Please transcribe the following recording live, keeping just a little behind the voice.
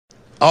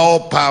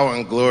All power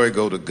and glory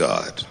go to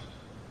God.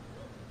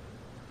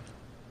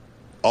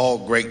 All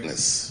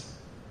greatness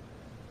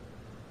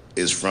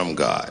is from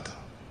God.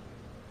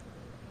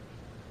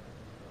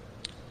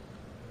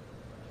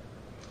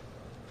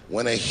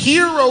 When a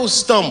hero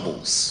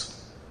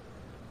stumbles,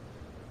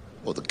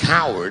 well, the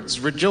cowards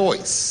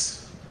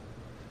rejoice.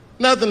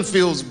 Nothing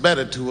feels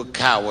better to a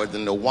coward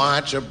than to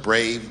watch a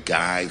brave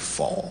guy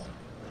fall.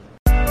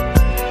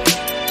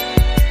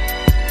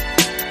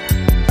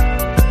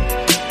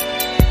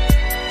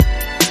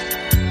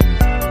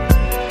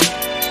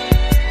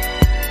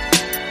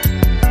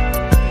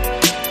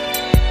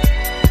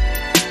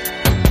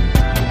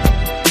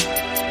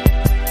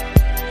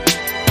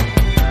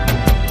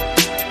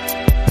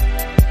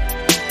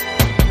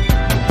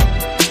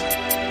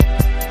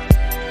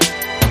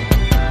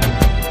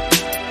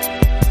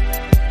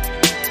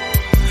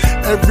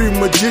 Every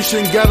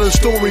magician got a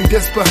story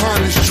that's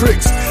behind his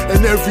tricks,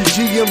 and every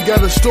GM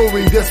got a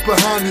story that's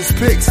behind his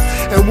picks.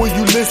 And when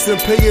you listen,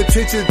 pay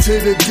attention to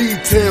the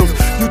details.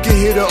 You can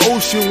hear the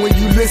ocean when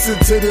you listen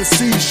to the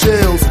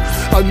seashells.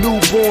 A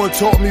newborn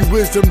taught me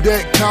wisdom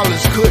that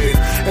college couldn't,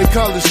 and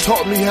college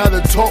taught me how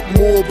to talk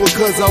more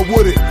because I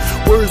wouldn't.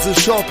 Words are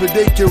sharper,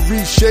 they can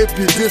reshape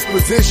your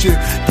disposition.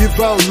 Give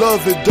out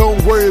love and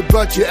don't worry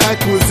about your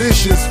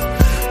acquisitions.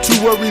 Too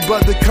worried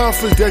about the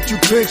conference that you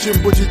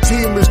clinching, but your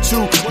team is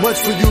too much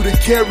for you to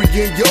carry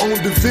in your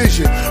own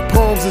division.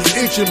 Palms is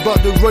itching,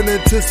 about to run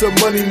into some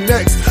money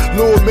next.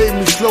 Lord made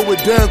me slow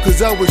it down,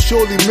 cause I was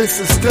surely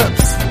missing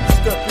steps.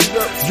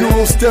 You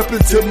don't step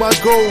into my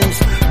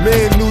goals.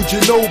 Man, New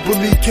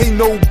Ginobili,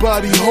 can't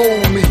nobody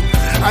hold me.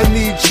 I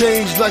need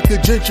change like a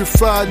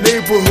gentrified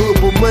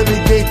neighborhood, but money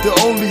ain't the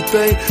only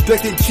thing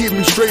that can keep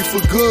me straight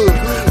for good.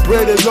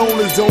 Bread alone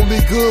is only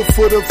good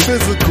for the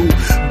physical.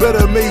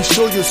 Better make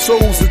sure your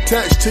soul's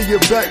attached to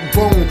your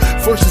backbone.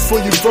 Verses for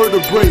your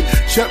vertebrae,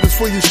 chapters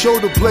for your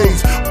shoulder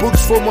blades,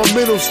 books for my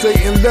mental state,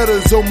 and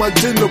letters on my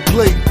dinner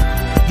plate.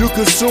 You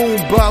consume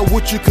by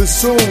what you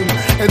consume,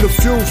 and the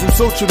fumes from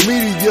social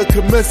media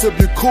can mess up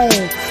your cool.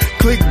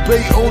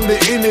 Clickbait on the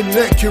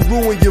internet can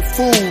ruin your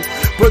food,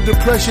 but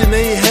depression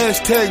ain't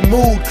hashtag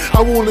mood.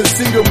 I wanna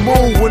see the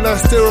moon when I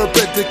stare up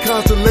at the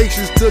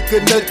constellations to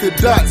connect the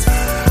dots.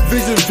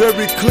 Vision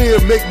very clear,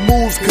 make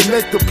moves,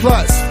 connect the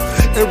plots,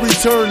 and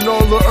return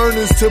all the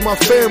earnings to my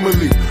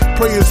family.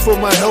 Prayers for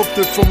my health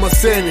and for my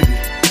sanity.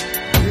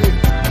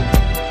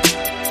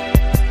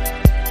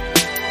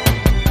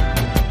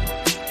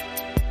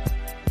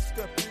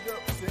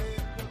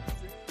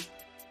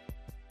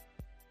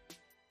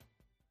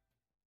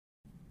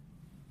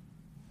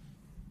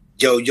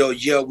 Yo,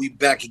 we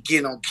back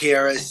again on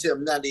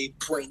KRSM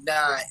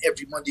 98.9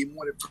 every Monday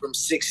morning from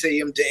 6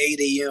 a.m. to 8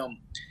 a.m.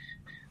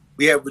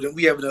 We having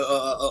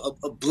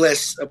a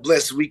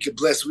blessed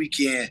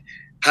weekend.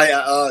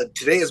 Hi,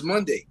 today is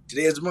Monday.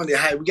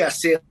 Hi, we got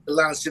Sid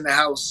Lance in the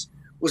house.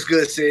 What's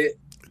good, Sid?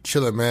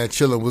 Chilling, man.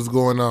 Chilling. What's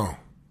going on?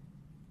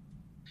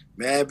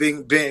 Man,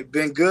 been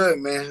good,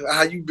 man.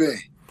 How you been?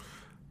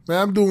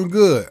 Man, I'm doing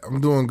good.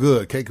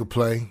 Can't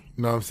complain.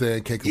 You know what I'm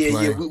saying? Can't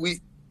complain. Yeah.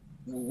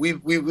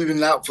 We've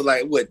been out for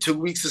like, what, 2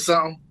 weeks or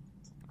something?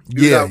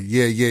 Yeah.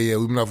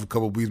 We've been out for a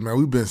couple of weeks, man.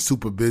 We've been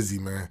super busy,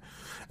 man.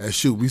 And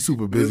shoot, we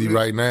super busy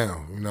right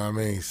now. You know what I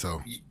mean?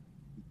 So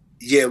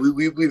yeah,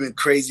 we've been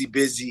crazy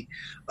busy.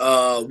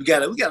 We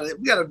got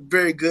a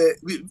very good.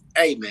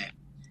 Hey, man,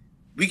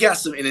 we got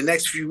some in the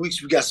next few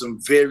weeks. We got some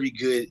very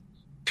good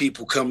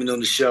people coming on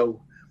the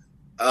show.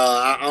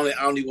 I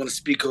don't even want to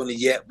speak on it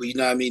yet, but you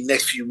know what I mean.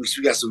 Next few weeks,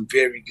 we got some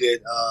very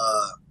good.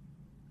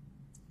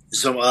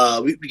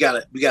 We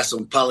got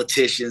some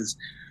politicians,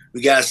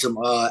 we got some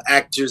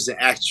actors and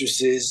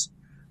actresses.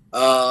 We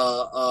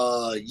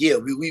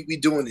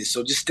doing this,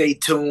 so just stay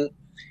tuned.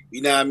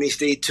 You know what I mean?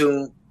 Stay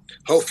tuned.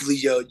 Hopefully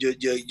your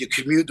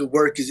commute to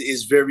work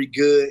is very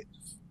good.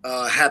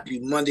 Happy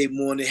Monday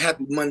morning.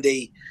 Happy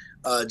Monday,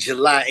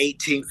 July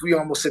 18th. We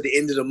almost at the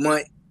end of the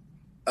month.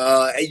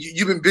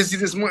 You've been busy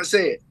this month,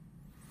 say it.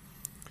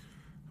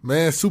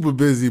 Man, super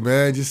busy,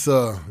 man. Just,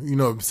 you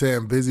know what I'm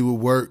saying, busy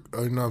with work,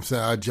 you know what I'm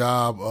saying, our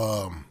job,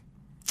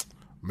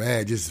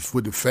 man, just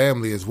with the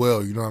family as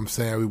well, you know what I'm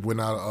saying. We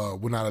went out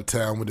of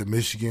town, went to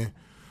Michigan,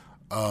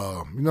 you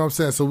know what I'm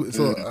saying. So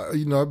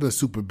you know, I've been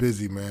super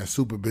busy, man,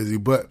 super busy.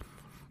 But,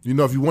 you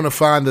know, if you want to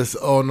find us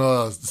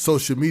on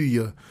social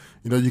media,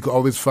 you know, you can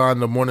always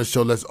find The Morning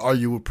Show Let's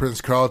Argue with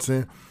Prince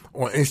Carlton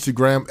on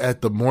Instagram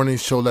at The Morning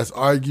Show Let's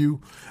Argue,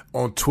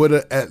 on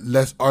Twitter at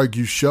Let's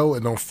Argue Show,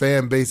 and on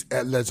Fanbase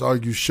at Let's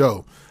Argue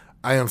Show.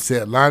 I am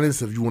Sid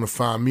Linus. If you want to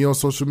find me on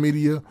social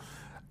media,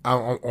 I'm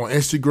on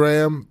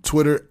Instagram,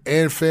 Twitter,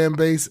 and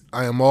Fanbase.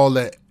 I am all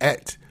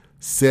at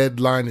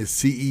Sid Linus,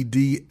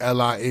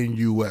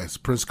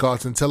 CEDLINUS. Prince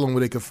Carlton, tell them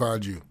where they can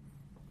find you.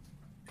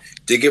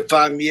 They can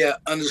find me at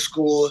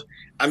underscore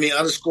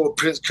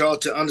Prince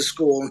Carlton _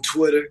 on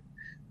Twitter.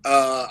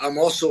 I'm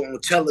also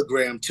on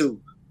Telegram too.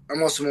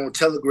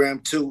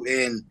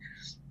 And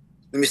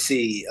let me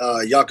see.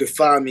 Y'all can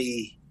find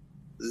me.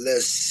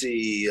 Let's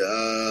see.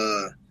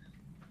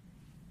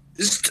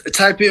 Just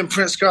type in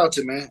Prince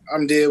Carlton, man.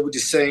 I'm there with the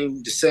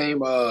same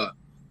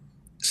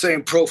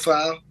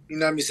profile. You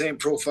know what I mean? Same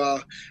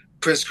profile.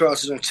 Prince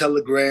Carlton on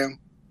Telegram.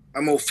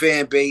 I'm on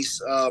fan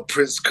base,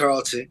 Prince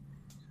Carlton.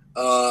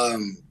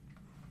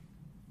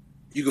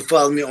 You can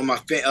follow me on my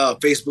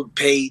Facebook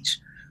page,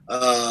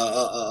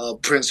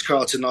 Prince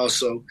Carlton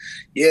also.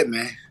 Yeah,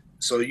 man.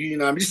 So, you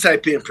know, I'm just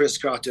type in Prince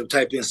Carlton,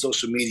 type in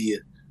social media,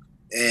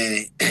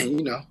 and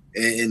you know,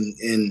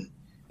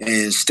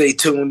 and stay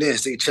tuned in,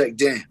 stay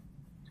checked in.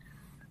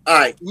 All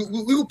right, we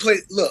will play.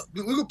 Look,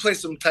 we will play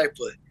some type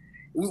of.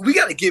 We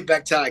got to get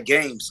back to our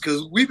games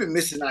because we've been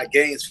missing our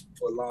games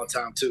for a long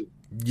time too.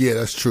 Yeah,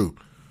 that's true.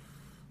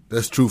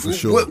 That's true for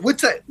sure. What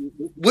type?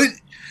 What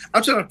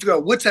I'm trying to figure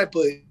out what type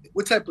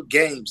of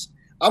games.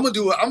 I'm gonna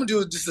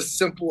do just a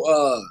simple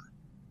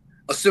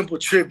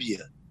trivia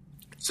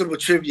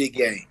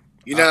game.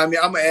 You know what I mean?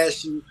 I'm gonna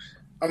ask you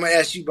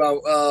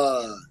about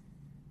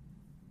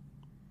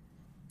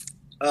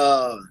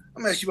I'm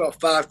gonna ask you about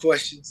 5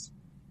 questions.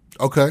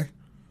 Okay.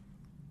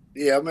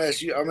 Yeah, I'm gonna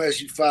ask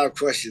you 5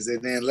 questions,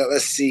 and then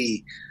let's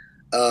see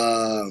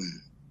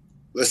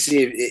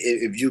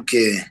if you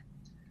can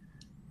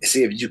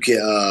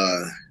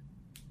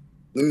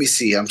let me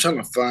see. I'm trying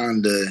to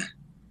find let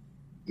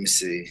me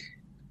see.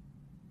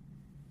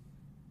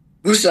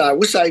 What should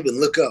I even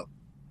look up?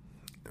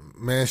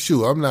 Man,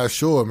 shoot, I'm not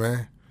sure,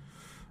 man.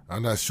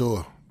 I'm not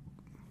sure.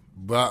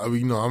 But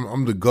you know,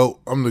 I'm the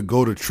GOAT. I'm the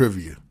GOAT of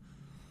trivia.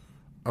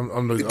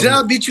 Did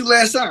I beat you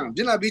last time?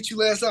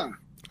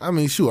 I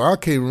mean, sure, I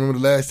can't remember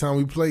the last time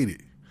we played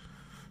it.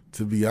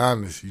 To be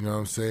honest, you know what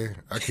I'm saying?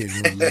 I can't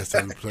remember the last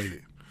time we played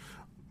it.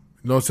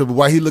 You know what I'm saying? But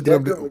while he looking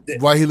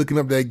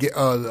up that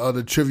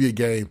the trivia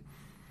game,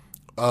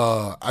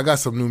 I got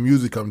some new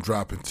music I'm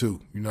dropping too.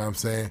 You know what I'm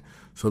saying?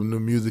 Some new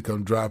music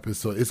I'm dropping,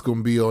 so it's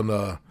gonna be on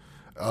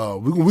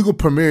we're gonna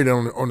premiere it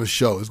on the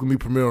show. It's gonna be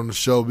premiered on the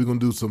show. We're gonna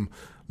do some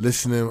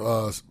listening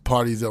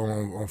parties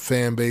on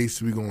fan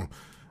base. I'm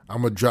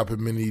gonna drop it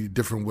many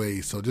different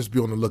ways. So just be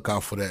on the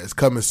lookout for that. It's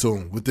coming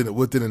soon, within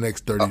the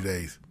next 30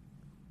 days.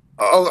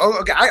 Oh,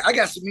 okay. I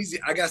got some easy.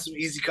 I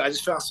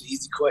just found some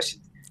easy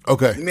questions.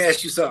 Okay. Let me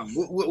ask you something.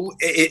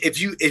 If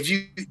you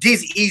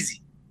these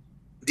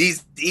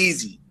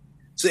easy.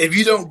 So if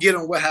you don't get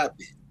them, what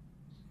happens?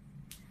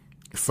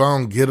 If I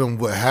don't get them,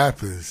 what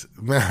happens?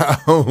 Man,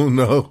 I don't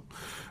know.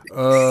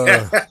 You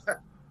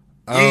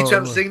ain't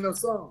trying to sing no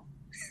song.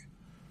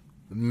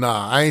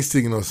 Nah, I ain't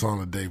singing no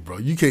song today, bro.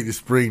 You can't just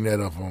spring that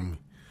up on me.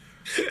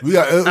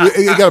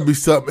 It gotta be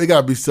something. It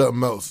gotta be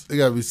something else.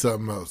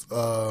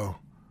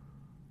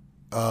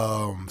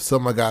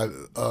 Something I got.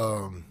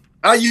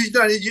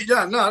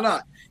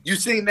 No. You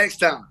sing next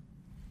time.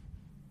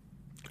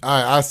 All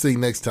right, I'll sing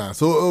next time.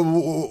 So,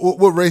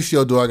 what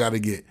ratio do I got to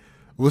get?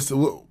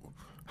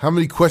 How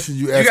many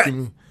questions you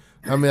asking me?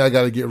 How many I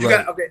got to get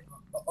right?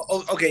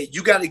 Okay.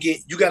 You got to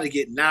get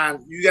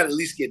 9. You got to at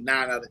least get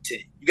 9 out of 10.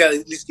 You got to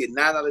at least get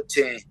 9 out of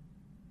 10.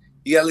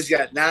 You got at least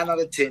got 9 out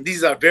of 10.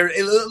 These are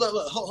very.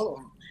 Look, hold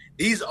on.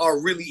 These are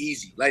really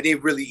easy. Like they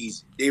really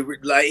easy.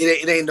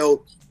 It ain't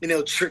no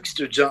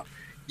trickster jump.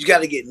 You got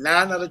to get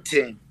 9 out of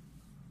 10.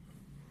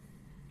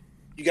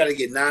 You got to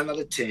get 9 out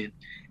of 10,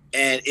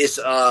 and it's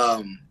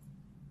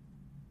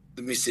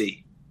let me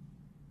see.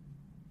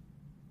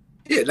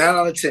 Yeah, 9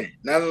 out of 10.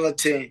 9 out of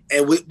 10,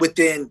 and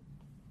within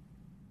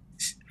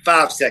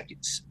 5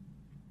 seconds.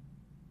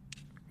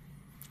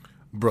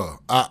 Bro,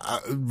 I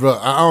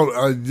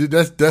don't.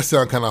 That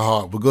sound kind of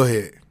hard, but go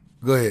ahead.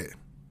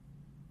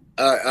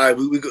 All right,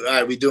 we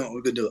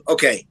gonna do it.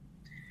 Okay.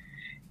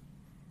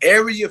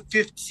 Area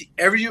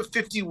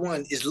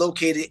 51 is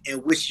located in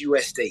which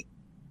U.S. state?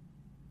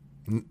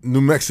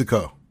 New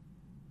Mexico.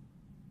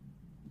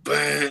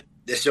 But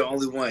that's your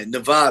only one.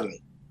 Nevada.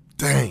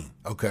 Dang.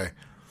 Okay.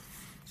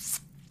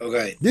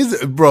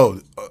 This bro.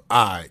 All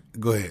right.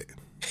 Go ahead.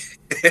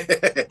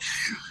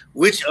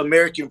 Which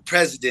American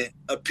president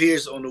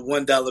appears on the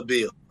 $1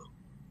 bill?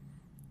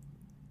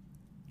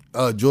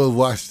 George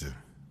Washington.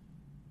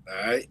 All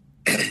right.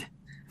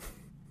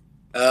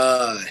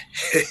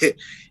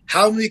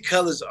 How many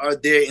colors are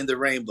there in the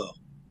rainbow?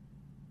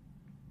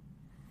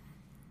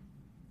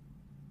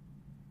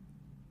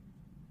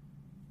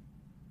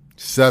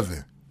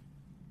 Seven.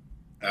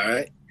 All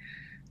right.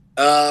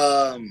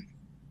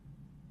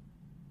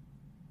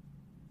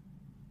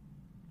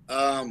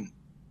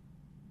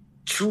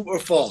 True or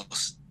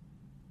false?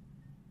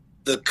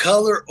 The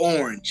color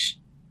orange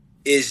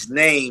is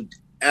named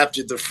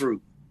after the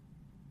fruit.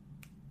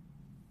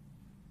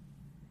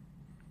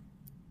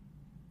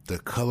 The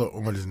color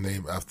orange is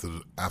named after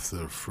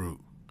the fruit.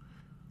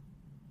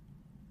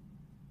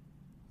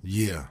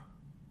 Yeah.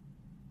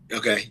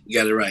 Okay, you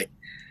got it right.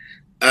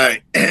 All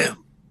right. Let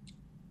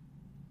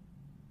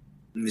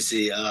me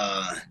see.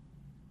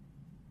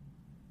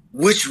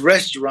 Which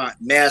restaurant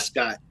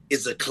mascot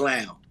is a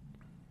clown?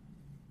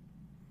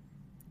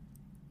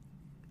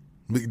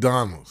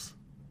 McDonald's.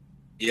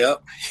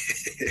 Yep.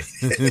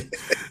 All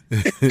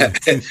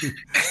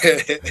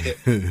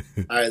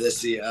right, let's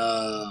see.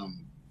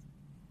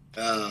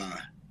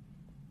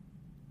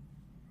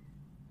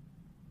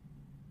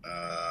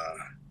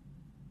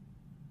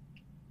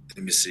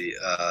 Let me see.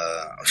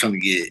 I'm trying to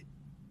get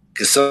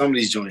because some of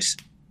these joints.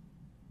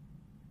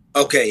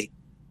 Okay,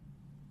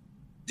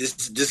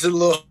 this is a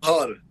little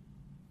harder.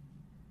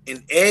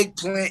 An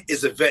eggplant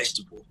is a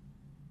vegetable.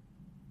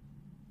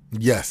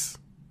 Yes.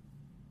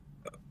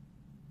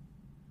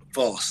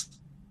 False.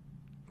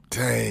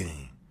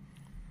 Dang.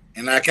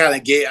 And I kind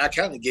of gave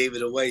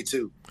it away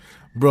too.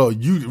 Bro,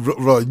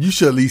 you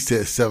should at least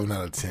say 7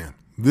 out of 10.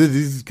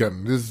 This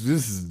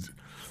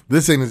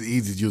ain't as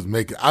easy as you was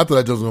making. I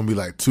thought that was gonna be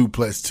like 2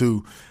 +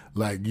 2,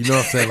 like you know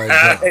what I'm saying,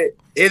 like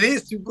it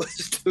is 2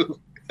 + 2.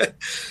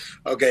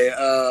 Okay,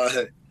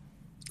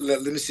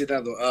 let me see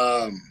another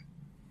one.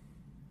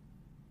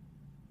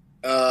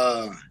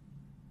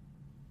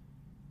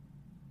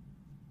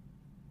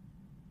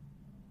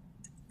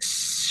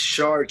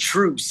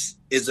 Chartreuse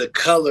is a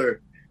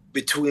color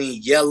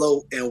between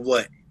yellow and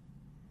what?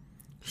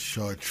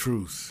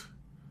 Chartreuse.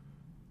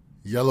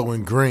 Yellow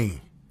and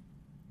green.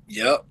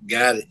 Yep,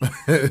 got it.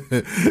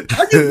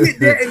 How you get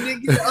that and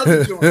then get the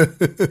other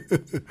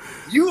joint?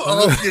 You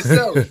off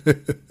yourself.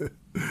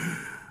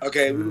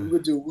 Okay,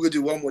 we'll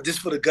do one more. Just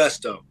for the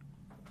gusto.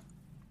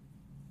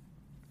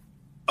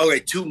 Okay,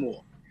 2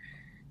 more.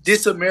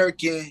 This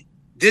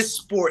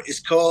sport is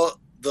called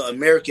the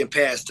American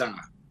pastime.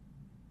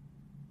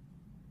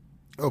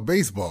 Oh,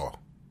 baseball.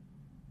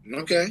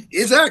 Okay,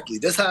 exactly.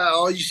 That's how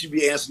all you should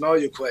be answering all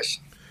your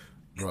questions.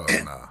 Bro,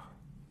 nah.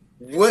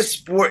 What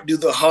sport do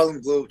the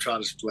Harlem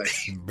Globetrotters play?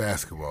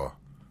 Basketball.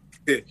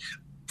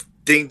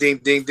 Ding, ding,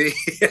 ding, ding.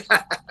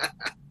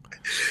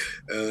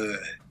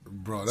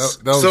 Bro,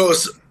 that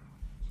was... So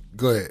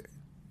go ahead.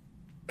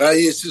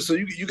 Yeah, so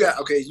you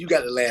got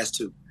the last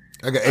 2.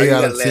 I got 8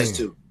 out of 10. Last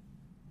 2.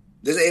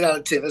 There's 8 out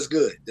of 10. That's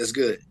good. That's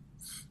good.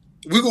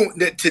 We're going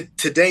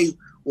today.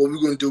 What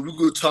we're going to do? We're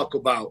going to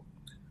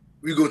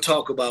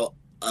talk about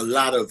a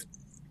lot of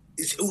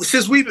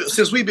since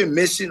we've been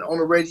missing on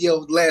the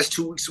radio the last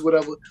 2 weeks or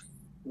whatever.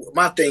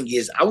 My thing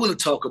is, I want to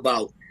talk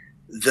about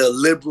the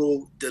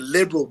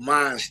liberal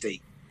mind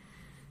state.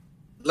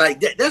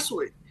 Like that's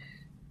what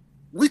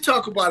we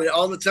talk about it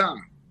all the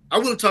time. I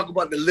want to talk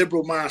about the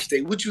liberal mind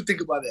state. What you think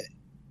about that?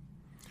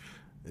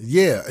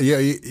 Yeah.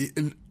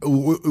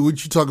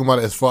 What you talking about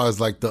as far as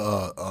like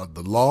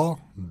the law,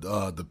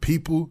 the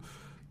people,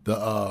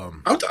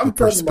 the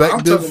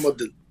perspective?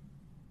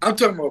 I'm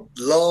talking about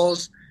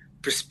laws,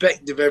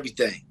 perspective,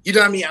 everything. You know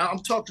what I mean? I'm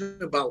talking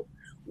about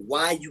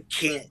why you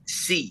can't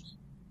see,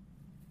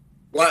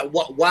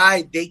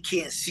 why they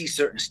can't see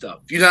certain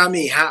stuff. You know what I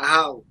mean?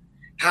 How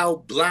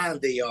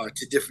blind they are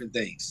to different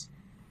things.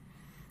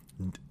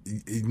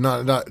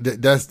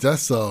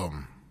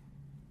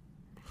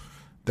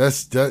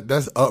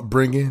 That's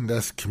upbringing,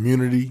 that's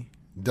community,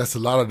 that's a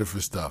lot of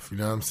different stuff. You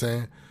know what I'm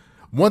saying?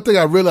 One thing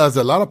I realized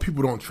that a lot of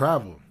people don't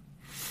travel.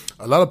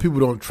 Like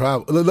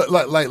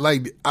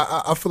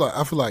I feel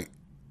like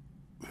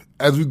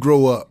as we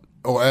grow up,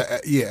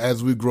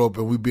 as we grow up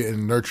and we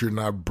being nurtured and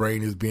our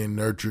brain is being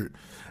nurtured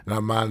and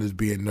our mind is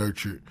being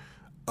nurtured,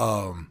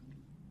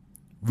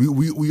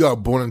 we are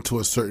born into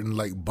a certain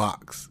like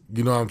box.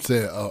 You know what I'm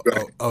saying?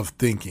 Of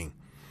thinking.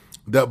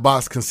 That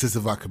box consists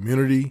of our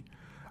community,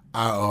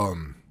 our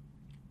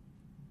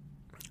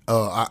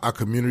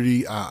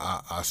community,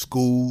 our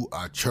school,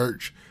 our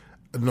church.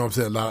 You know what I'm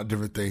saying? A lot of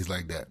different things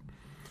like that.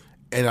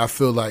 And I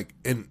feel like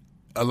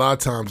a lot of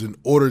times in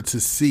order to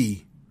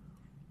see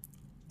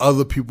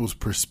other people's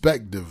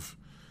perspective,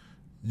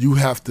 you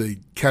have to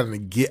kind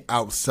of get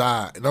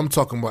outside. And I'm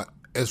talking about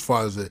as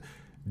far as a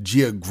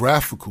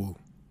geographical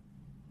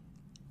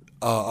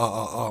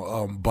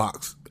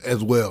box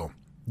as well.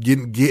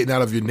 Getting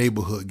out of your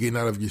neighborhood, getting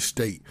out of your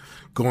state,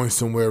 going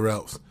somewhere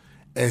else,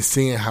 and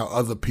seeing how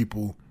other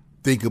people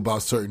think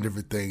about certain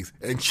different things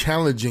and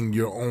challenging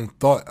your own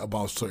thought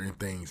about certain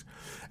things.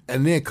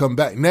 And then come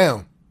back.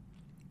 Now,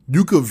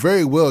 you could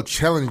very well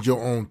challenge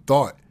your own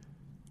thought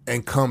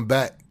and come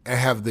back and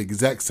have the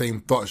exact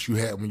same thoughts you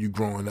had when you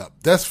growing up.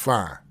 That's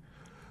fine.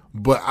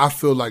 But I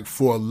feel like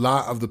for a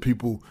lot of the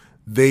people,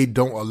 they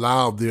don't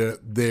allow their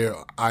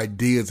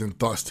ideas and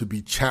thoughts to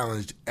be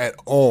challenged at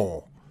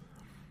all.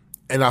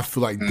 And I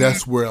feel like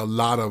that's where a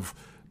lot of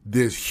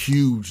this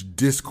huge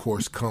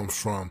discourse comes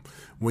from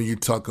when you're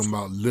talking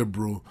about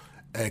liberal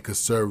and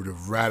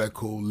conservative,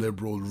 radical,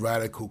 liberal,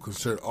 radical,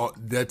 conservative, all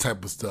that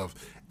type of stuff,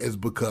 is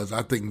because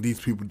I think these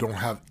people don't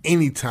have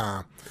any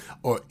time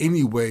or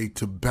any way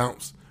to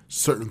bounce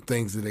certain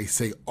things that they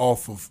say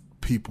off of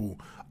people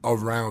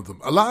around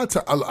them. A lot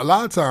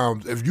of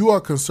times, if you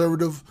are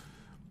conservative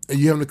and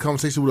you're having a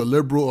conversation with a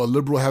liberal, or a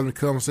liberal having a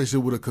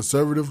conversation with a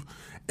conservative,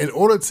 in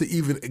order to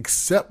even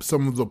accept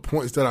some of the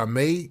points that I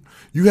made,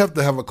 you have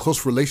to have a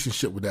close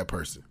relationship with that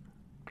person.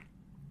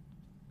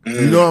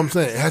 You know what I'm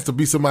saying? It has to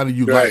be somebody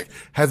you like.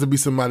 Has to be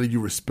somebody you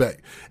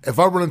respect. If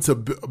I run into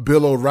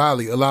Bill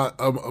O'Reilly,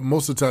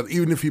 most of the time,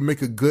 even if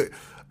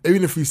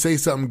he say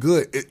something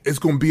good, it's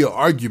going to be an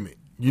argument.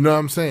 You know what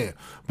I'm saying?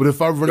 But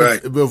if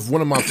if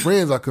one of my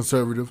friends are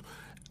conservative,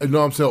 you know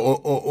what I'm saying,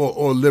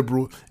 or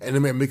liberal, and they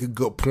may make a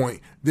good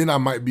point, then I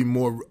might be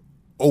more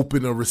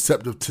open or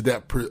receptive to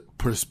that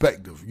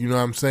perspective. You know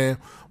what I'm saying?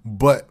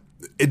 But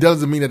it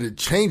doesn't mean that it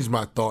changed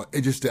my thought.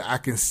 It's just that I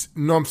can,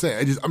 you know what I'm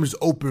saying? I'm just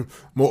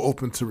more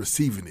open to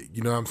receiving it.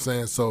 You know what I'm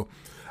saying? So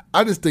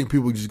I just think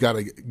people just got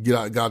to get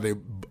out of their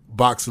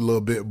box a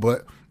little bit.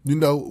 But, we're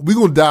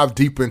going to dive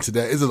deeper into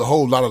that. There's a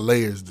whole lot of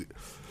layers,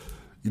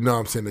 you know what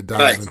I'm saying, to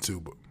dive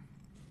into. But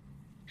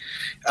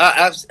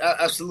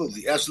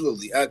absolutely.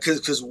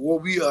 Because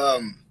what we,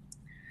 I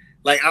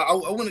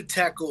want to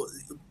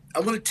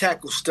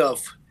tackle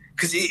stuff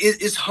because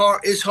it's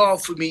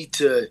hard for me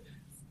to.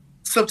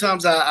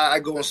 Sometimes I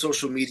go on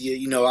social media,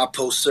 I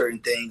post certain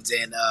things,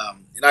 and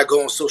I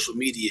go on social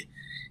media,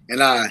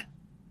 and I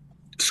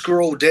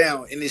scroll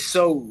down, and it's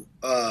so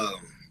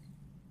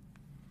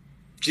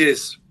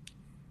just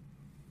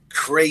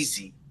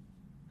crazy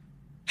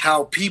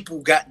how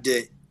people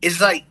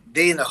it's like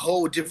they in a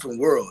whole different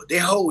world.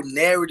 Their whole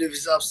narrative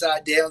is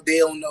upside down. They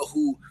don't know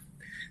who.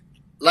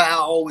 Like I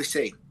always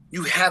say,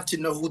 you have to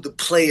know who the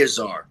players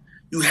are.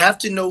 You have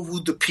to know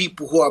who the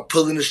people who are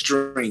pulling the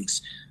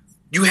strings.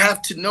 You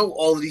have to know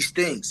all of these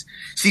things.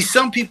 See,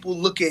 some people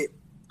look at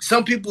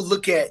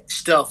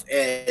stuff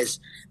as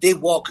they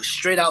walk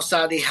straight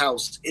outside their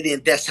house and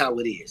then that's how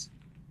it is.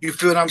 You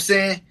feel what I'm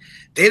saying?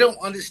 They don't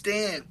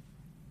understand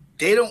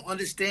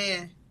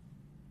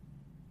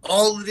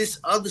all of this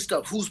other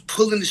stuff. Who's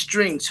pulling the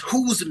strings?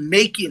 Who's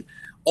making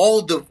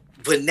all the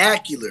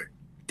vernacular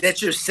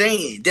that you're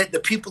saying, that the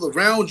people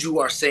around you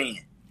are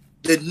saying?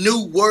 The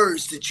new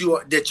words that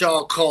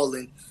y'all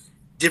calling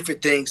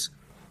different things.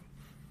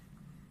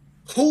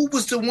 Who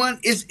was the one?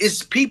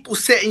 Is people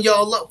setting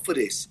y'all up for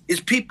this? It's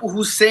people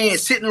who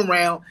sitting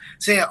around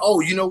saying,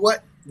 oh, you know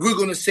what? We're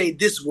going to say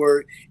this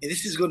word, and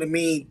this is going to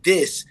mean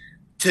this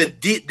to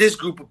this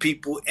group of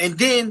people. And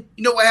then,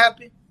 you know what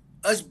happened?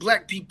 Us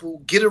black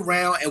people get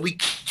around and we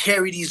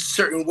carry these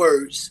certain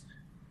words.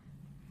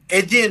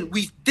 And then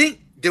we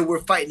think that we're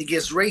fighting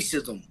against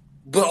racism.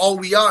 But all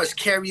we are is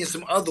carrying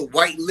some other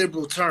white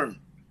liberal term.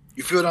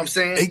 You feel what I'm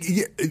saying?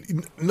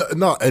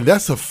 No, and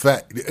that's a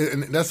fact.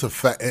 And that's a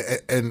fact.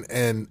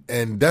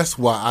 And that's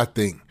why I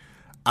think.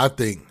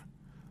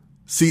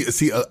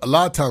 See, a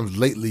lot of times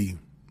lately,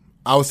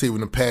 I would say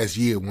in the past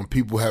year, when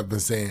people have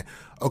been saying,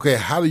 "Okay,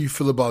 how you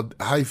feel about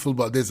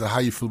this, or how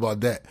you feel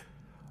about that?"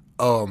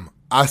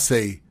 I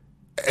say,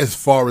 as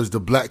far as the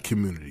black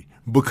community,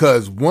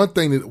 because one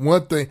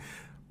thing.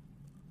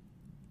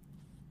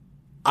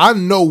 I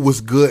know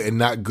what's good and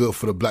not good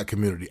for the black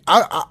community.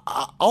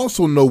 I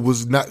also know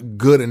what's not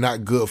good and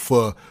not good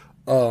for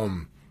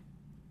the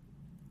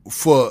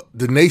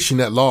nation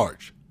at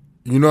large.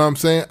 You know what I'm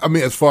saying? I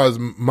mean, as far as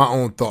my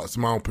own thoughts,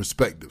 my own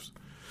perspectives.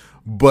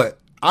 But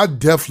I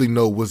definitely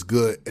know what's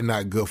good and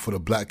not good for the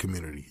black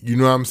community. You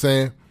know what I'm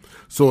saying?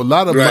 So a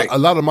lot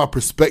of my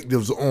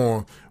perspectives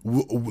on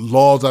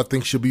laws I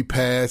think should be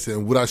passed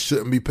and what I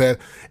shouldn't be passed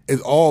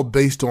is all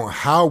based on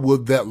how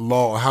would that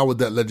law, how would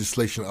that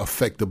legislation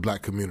affect the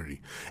black community.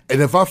 And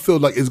if I feel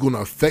like it's going to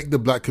affect the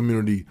black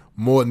community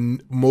more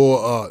in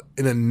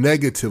a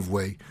negative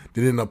way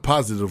than in a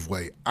positive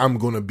way, I'm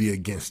going to be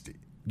against it.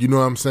 You know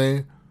what I'm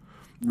saying?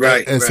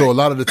 Right. And so a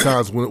lot of the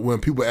times when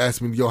people ask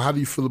me, yo, how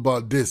do you feel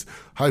about this?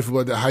 How do you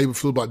feel about that? How do you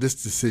feel about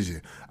this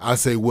decision? I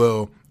say,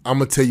 well, I'm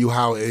going to tell you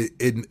how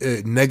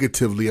it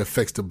negatively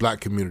affects the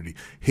black community.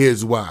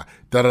 Here's why.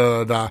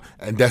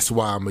 And that's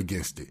why I'm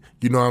against it.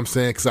 You know what I'm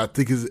saying? Because I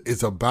think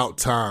it's about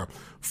time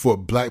for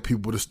black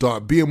people to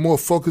start being more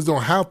focused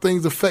on how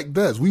things affect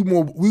us.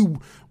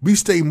 We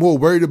stay more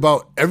worried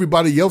about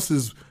everybody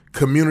else's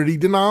community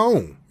than our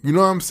own. You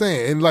know what I'm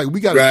saying? And we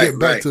got to get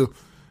back to,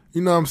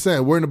 you know what I'm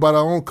saying, worrying about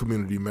our own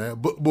community,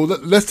 man. But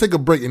let's take a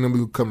break and then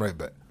we'll come right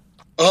back.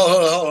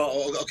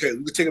 Oh, okay.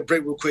 We can take a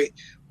break real quick.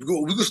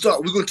 We're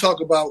gonna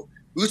talk about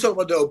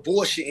the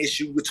abortion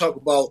issue. We're gonna talk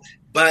about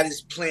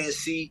Biden's Plan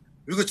C.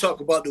 We're gonna talk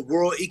about the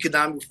World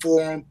Economic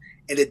Forum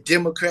and the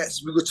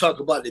Democrats. We're gonna talk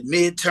about the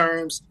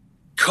midterms,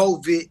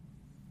 COVID,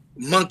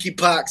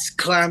 monkeypox,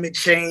 climate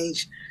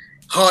change,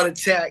 heart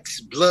attacks,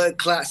 blood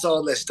clots,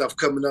 all that stuff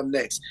coming up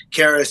next.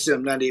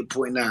 KRSM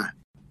 98.9.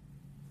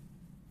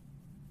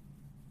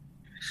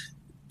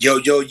 Yo,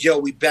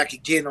 we back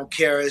again on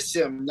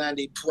KRSM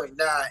 98.9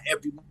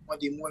 every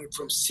Monday morning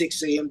from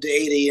 6 a.m. to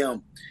 8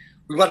 a.m.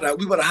 We about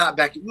to hop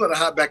back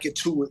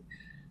into it.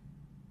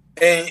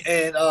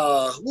 And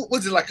what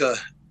was it, like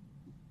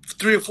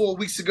 3 or 4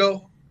 weeks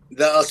ago?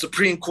 The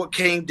Supreme Court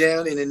came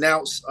down and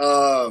announced,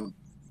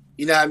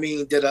 you know what I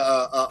mean,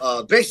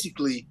 that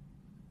basically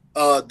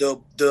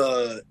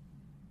the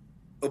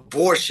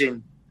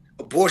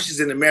abortions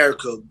in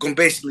America gonna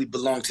basically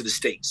belong to the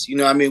states. You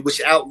know what I mean, which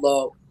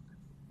outlaw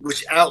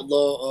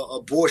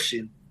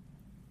abortion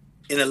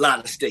in a lot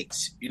of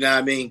states. You know what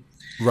I mean?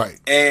 Right.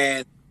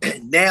 And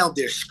now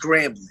they're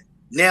scrambling.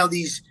 Now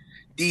these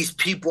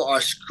people are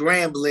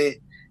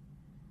scrambling,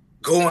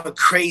 going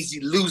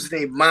crazy, losing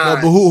their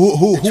minds. No,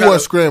 but who are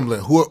scrambling?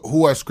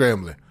 Who are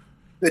scrambling?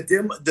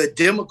 The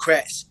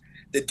Democrats.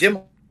 The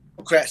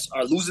Democrats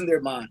are losing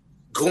their mind,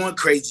 going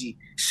crazy,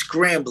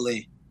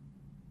 scrambling,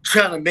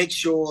 trying to make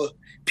sure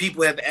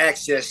people have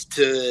access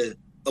to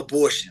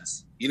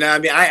abortions. You know what I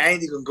mean? I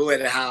ain't even gonna go at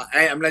it how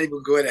I'm not even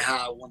gonna go at it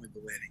how I want to go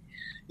at it.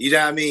 You know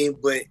what I mean?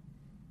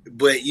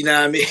 But you know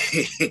what I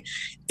mean?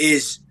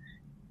 Is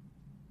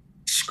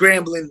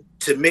scrambling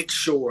to make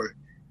sure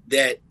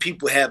that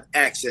people have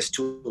access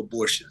to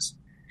abortions.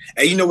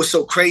 And you know what's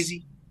so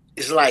crazy?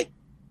 It's like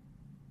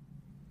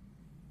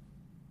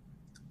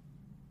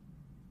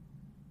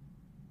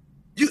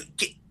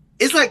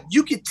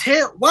you can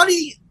tell. Let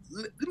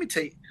me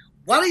tell you,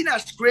 why they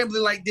not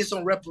scrambling like this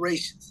on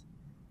reparations?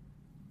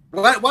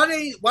 Why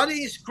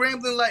they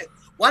scrambling like?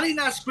 Why they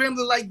not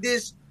scrambling like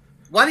this?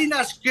 Why they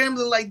not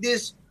scrambling like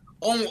this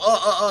on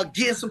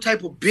getting some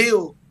type of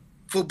bill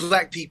for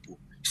Black people?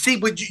 See,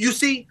 but you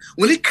see,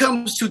 when it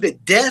comes to the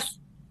death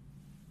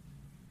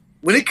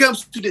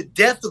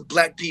of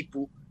Black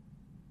people,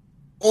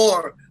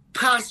 or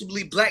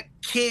possibly Black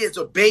kids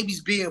or babies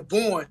being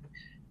born,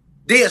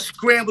 they are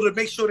scrambled to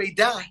make sure they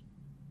die.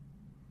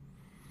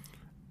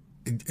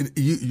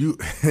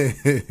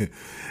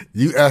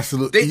 You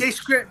absolutely.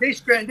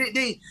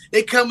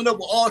 They coming up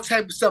with all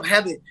type of stuff.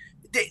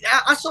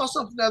 I saw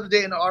something the other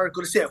day in the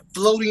article that said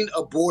floating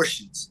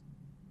abortions.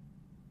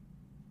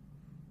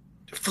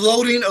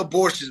 Floating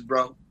abortions,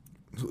 bro.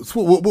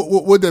 So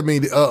what that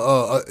mean?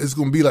 It's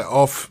gonna be like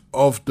off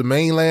the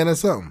mainland or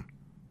something.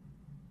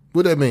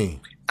 What that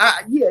mean?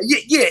 Yeah.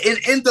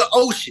 In the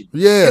ocean.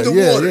 Yeah.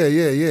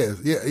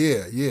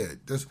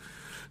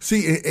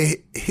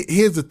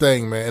 Here's the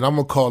thing, man. And I'm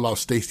gonna call out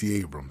Stacey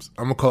Abrams.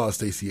 Hey,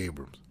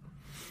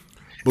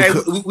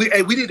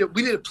 we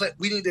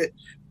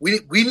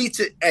need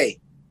to. Hey,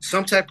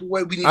 some type of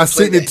way we need. I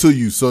sent it to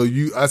you.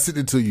 I sent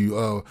it to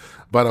you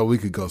about a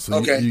week ago. So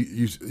okay.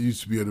 you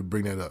should be able to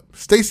bring that up.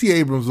 Stacey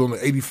Abrams on the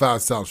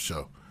 85 South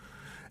show,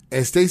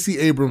 and Stacey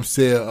Abrams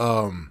said,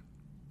 "Let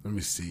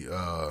me see."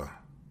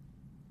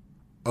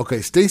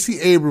 Okay, Stacey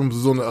Abrams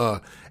was on the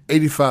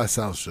 85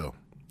 South show,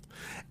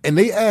 and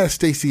they asked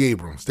Stacey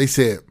Abrams. They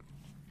said,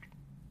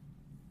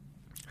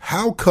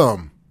 "How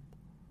come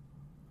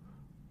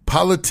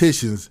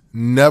politicians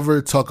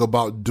never talk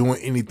about doing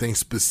anything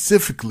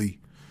specifically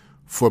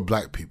for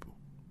Black people?"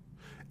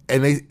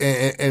 And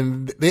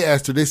they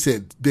asked her. They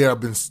said there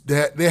have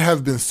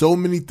been so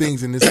many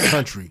things in this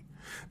country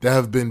that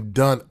have been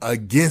done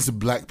against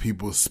Black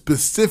people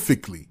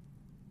specifically.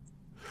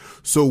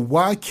 So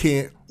why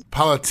can't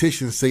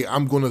politicians say,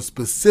 "I'm going to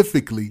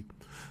specifically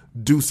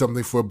do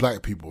something for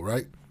Black people,"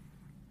 right?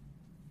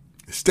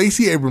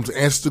 Stacey Abrams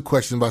answered the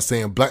question by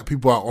saying Black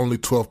people are only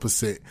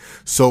 12%,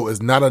 so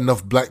it's not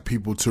enough Black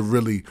people to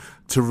really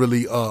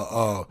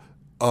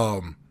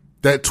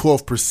that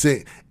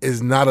 12%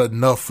 is not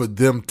enough for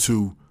them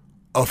to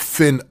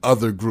offend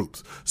other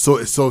groups.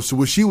 So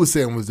what she was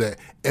saying was that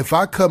if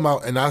I come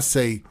out and I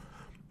say,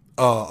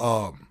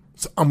 so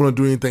I'm going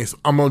to do anything, so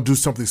I'm going to do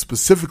something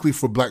specifically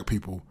for Black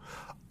people,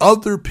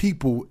 other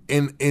people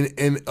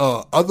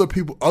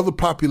other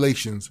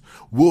populations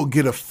will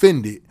get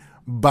offended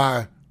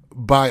by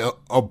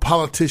a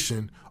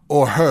politician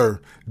or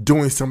her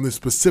doing something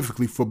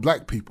specifically for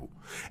Black people.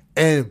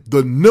 And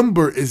the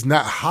number is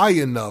not high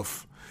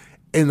enough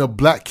in the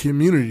Black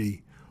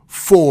community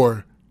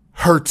for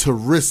her to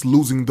risk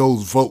losing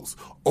those votes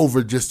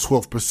over just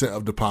 12%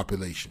 of the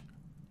population.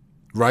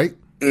 Right?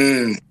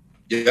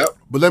 Yep.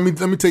 But let me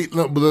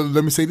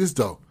say this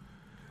though.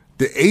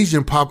 The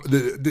Asian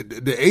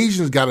the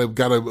Asians got a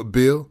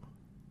bill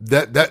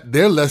that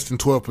they're less than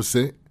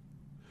 12%.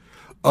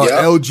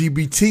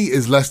 LGBT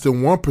is less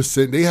than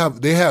 1%.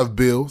 They have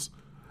bills.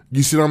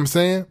 You see what I'm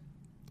saying?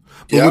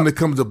 But when it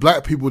comes to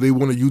Black people, they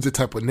want to use that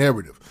type of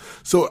narrative.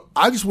 So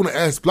I just want to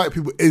ask Black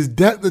people: is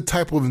that the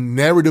type of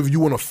narrative you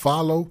want to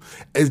follow?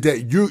 Is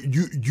that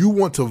you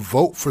want to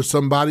vote for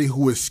somebody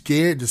who is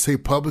scared to say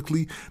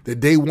publicly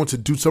that they want to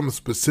do something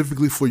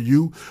specifically for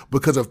you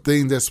because of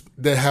things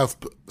that have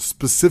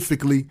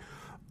specifically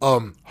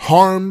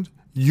harmed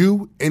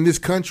you in this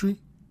country?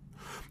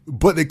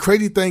 But the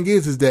crazy thing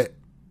is that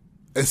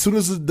as soon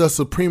as the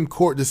Supreme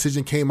Court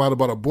decision came out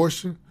about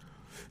abortion,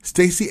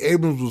 Stacey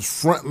Abrams was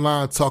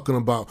frontline talking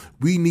about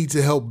we need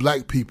to help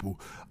Black people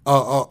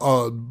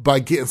by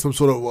getting some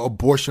sort of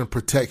abortion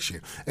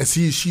protection. And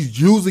she's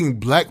using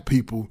Black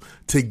people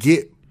to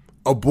get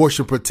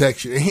abortion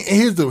protection. And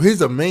here's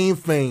the main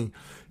thing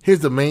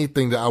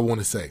that I want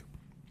to say.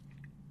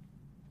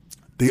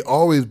 They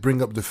always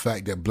bring up the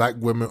fact that Black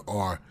women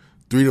are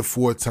 3 to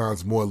 4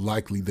 times more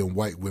likely than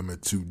white women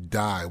to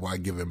die while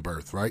giving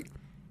birth, right?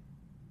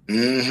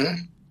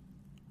 Mm-hmm.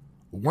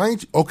 Why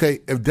ain't you,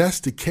 okay, if that's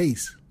the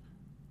case,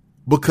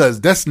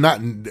 because that's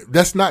not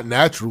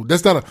natural.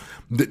 That's not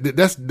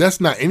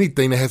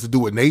anything that has to do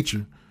with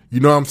nature. You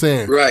know what I'm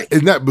saying? Right.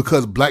 It's not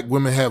because Black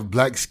women have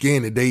black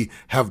skin that they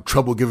have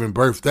trouble giving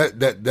birth.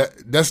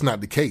 That's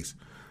not the case.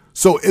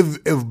 So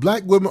if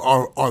Black women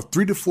are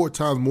 3 to 4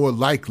 times more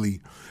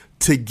likely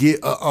to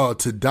get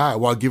to die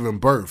while giving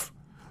birth,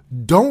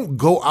 don't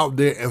go out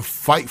there and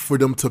fight for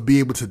them to be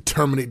able to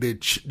terminate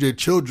their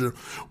children.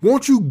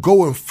 Won't you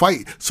go and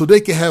fight so they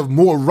can have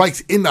more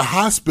rights in the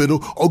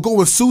hospital, or go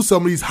and sue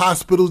some of these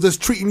hospitals that's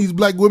treating these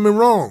Black women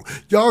wrong?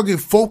 Y'all get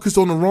focused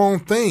on the wrong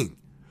thing.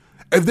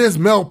 If there's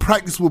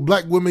malpractice with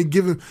black women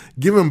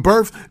giving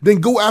birth, then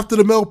go after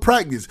the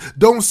malpractice.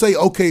 Don't say,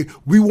 okay,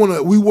 we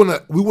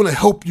wanna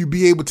help you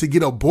be able to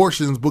get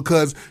abortions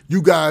because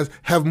you guys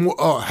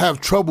have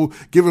trouble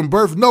giving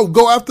birth. No,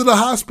 go after the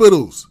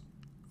hospitals.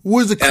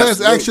 Where's the class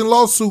action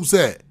lawsuits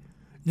at?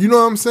 You know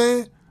what I'm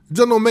saying? It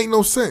just don't make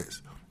no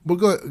sense. But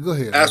go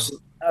ahead.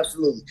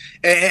 Absolutely.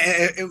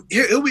 And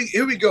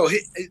here we go.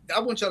 I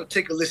want y'all to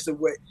take a listen of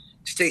what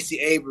Stacey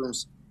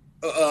Abrams.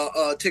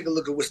 Take a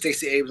look at what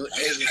Stacey Abrams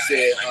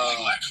said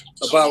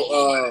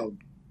about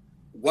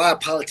why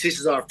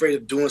politicians are afraid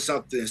of doing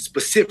something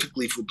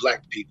specifically for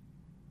black people.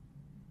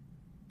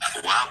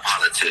 Why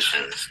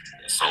politicians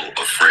so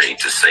afraid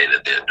to say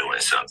that they're doing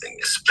something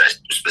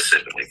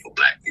specifically for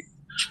black people?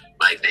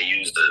 Like they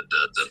use the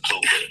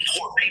quote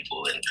poor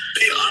people and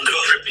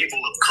people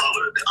of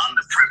color, the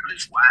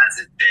underprivileged. Why is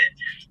it that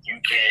you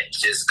can't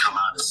just come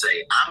out and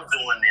say, I'm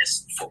doing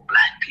this for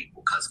black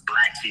people because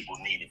black people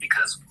need it?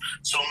 Because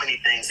so many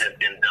things have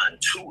been done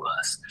to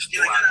us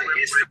throughout the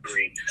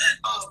history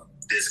of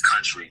this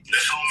country.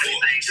 So many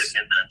things have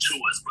been done to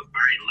us, but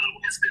very little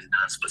has been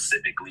done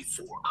specifically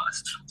for us.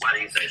 Why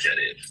do you think that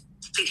is?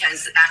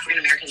 Because African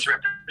Americans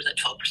represent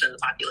 12% of the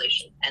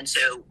population. And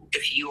so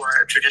if you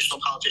are a traditional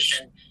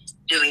politician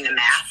doing the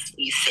math,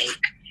 you think,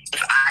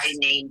 if I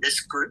name this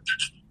group,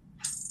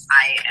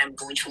 I am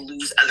going to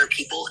lose other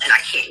people, and I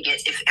can't get,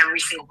 if every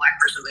single black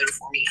person voted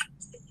for me,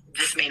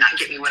 this may not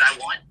get me what I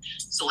want.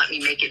 So let me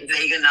make it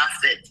vague enough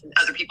that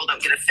other people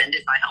don't get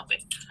offended by helping.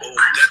 Oh,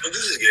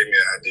 this just gave me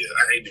an idea.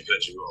 I hate to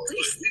cut you off.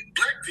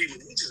 Black people,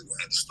 we just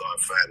have to start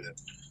fighting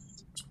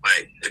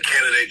like the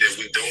candidate that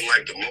we don't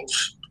like the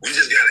most. We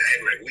just gotta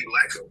act like we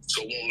like them,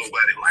 so won't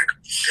nobody like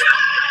them.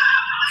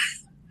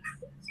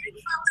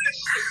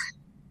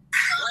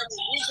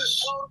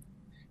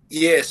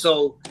 Yeah,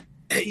 so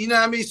you know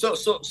what I mean.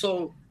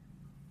 So,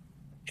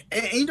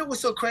 and you know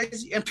what's so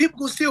crazy? And people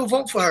will still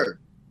vote for her.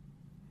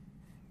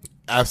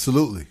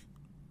 Absolutely.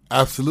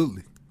 Because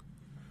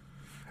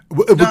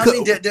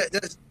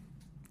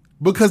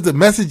the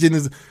messaging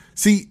is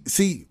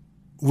see.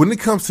 When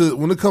it comes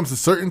to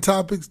certain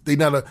topics, they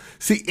not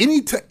see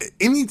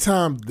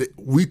anytime that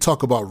we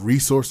talk about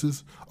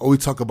resources or we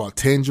talk about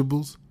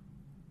tangibles,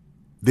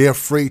 they're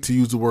afraid to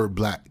use the word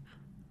black.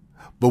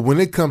 But when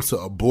it comes to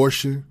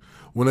abortion,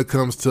 when it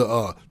comes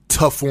to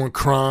tough on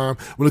crime,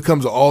 when it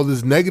comes to all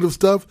this negative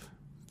stuff,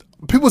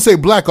 people say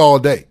black all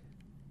day.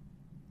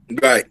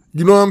 Right.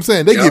 You know what I'm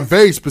saying? They get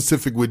very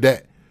specific with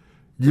that.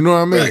 You know what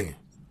I mean? Right.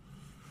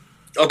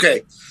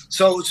 Okay.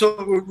 So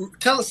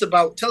tell us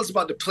about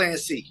the Plan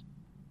C.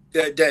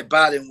 That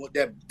Biden,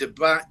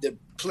 the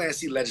Plan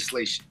C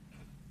legislation.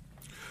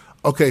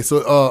 Okay,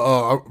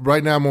 so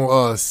right now I'm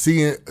on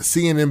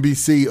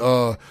CNBC.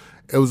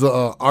 It was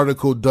an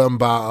article done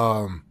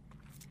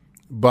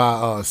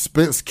by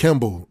Spence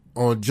Kimball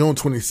on June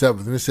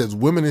 27th, and it says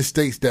women in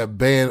states that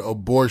ban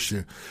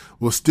abortion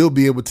will still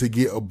be able to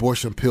get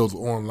abortion pills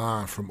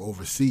online from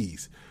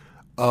overseas.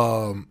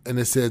 And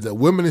it says that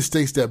women in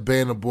states that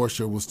ban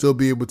abortion will still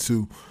be able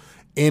to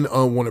end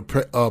unwanted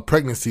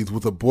pregnancies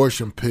with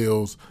abortion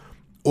pills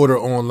order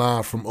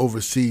online from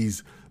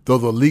overseas, though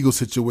the legal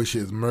situation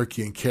is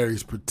murky and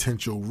carries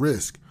potential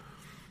risk.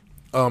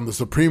 The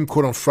Supreme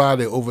Court on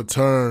Friday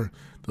overturned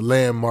the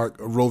landmark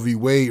Roe v.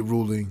 Wade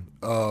ruling.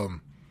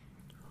 And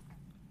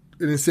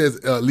it says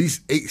at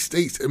least 8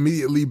 states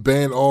immediately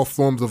banned all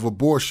forms of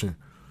abortion,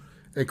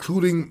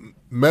 including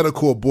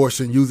medical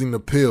abortion using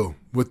the pill,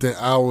 within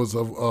hours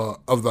of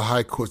the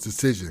High Court's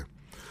decision.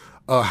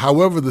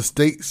 However, the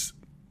states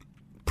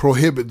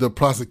prohibit the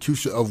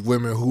prosecution of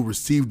women who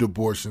received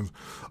abortions,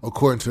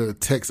 according to the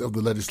text of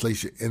the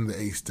legislation in the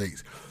 8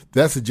 states.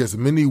 That suggests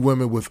many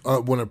women with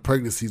unwanted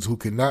pregnancies who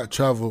cannot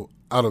travel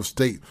out of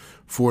state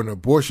for an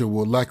abortion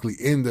will likely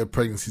end their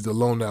pregnancies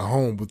alone at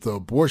home with the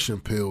abortion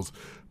pills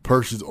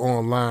purchased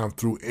online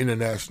through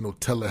international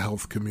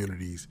telehealth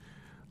communities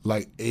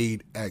like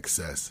Aid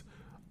Access.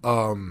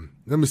 Let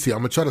me see. I'm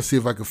gonna try to see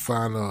if I can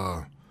find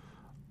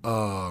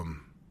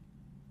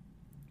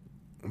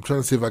I'm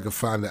trying to see if I can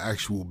find the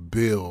actual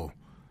bill.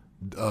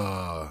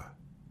 But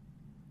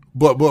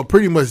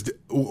pretty much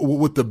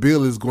what the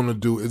bill is going to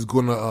do is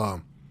going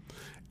to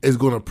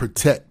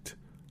protect.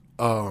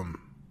 Let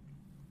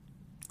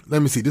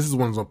me see. This is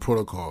one on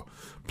protocol.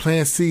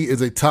 Plan C is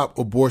a top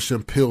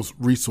abortion pills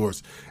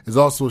resource. It's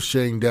also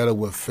sharing data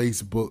with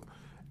Facebook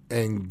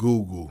and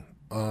Google.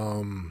 Okay,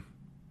 I'm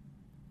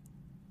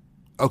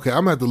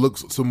gonna have to look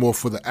some more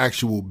for the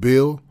actual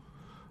bill.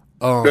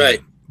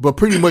 Right. But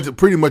pretty much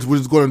what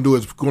it's going to do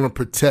is going to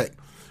protect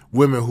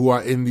women who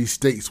are in these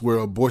states where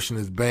abortion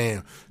is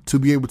banned to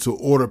be able to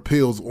order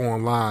pills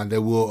online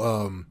that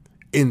will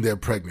end their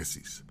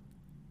pregnancies.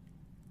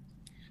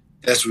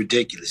 That's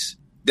ridiculous.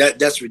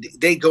 That's ridiculous.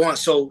 They go on.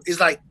 So it's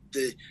like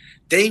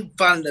they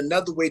find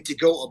another way to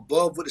go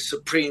above what the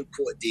Supreme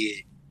Court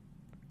did.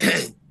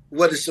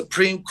 What the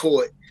Supreme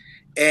Court,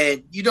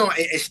 and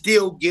and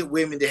still get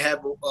women to have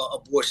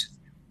abortion.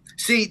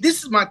 See,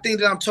 this is my thing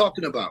that I'm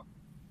talking about.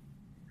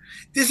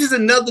 This is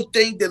another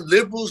thing that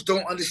liberals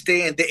don't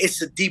understand, that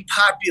it's a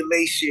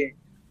depopulation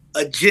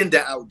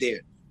agenda out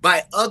there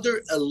by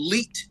other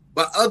elite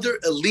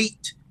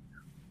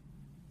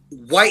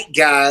white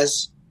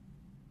guys,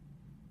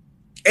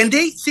 and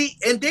they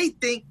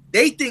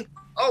think,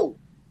 oh,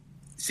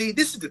 see,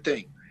 this is the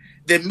thing.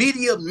 The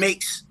media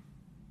makes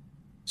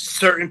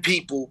certain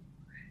people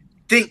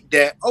think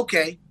that,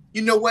 okay,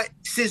 you know what?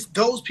 Since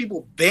those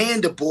people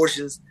banned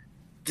abortions,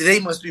 they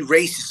must be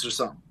racist or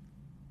something.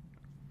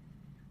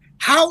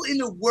 How in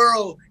the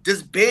world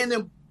does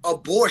banning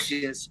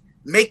abortions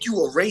make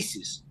you a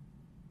racist?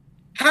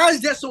 How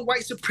is that some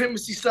white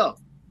supremacy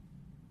stuff?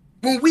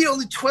 When we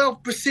only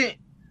 12%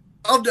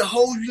 of the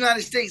whole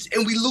United States,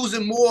 and we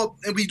losing more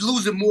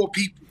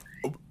people.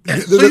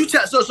 Hold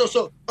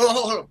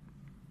on.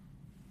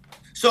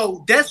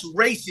 So that's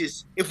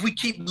racist if we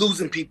keep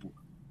losing people.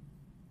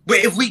 But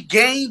if we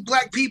gain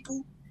black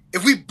people,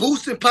 if we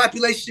boost in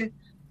population,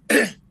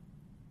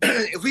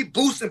 if we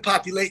boost in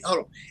population,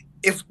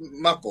 if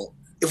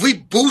we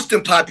boost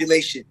in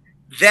population,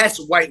 that's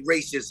white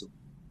racism.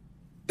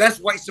 That's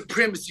white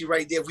supremacy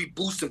right there. If we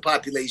boost in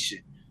population,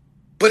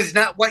 but it's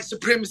not white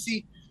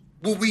supremacy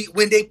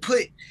when they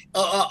put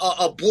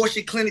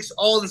abortion clinics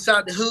all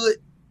inside the hood,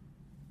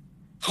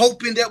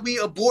 hoping that we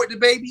abort the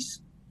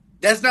babies.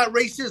 That's not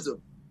racism.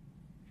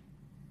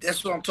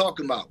 That's what I'm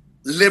talking about.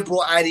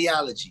 Liberal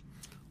ideology.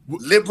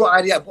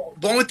 The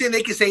only thing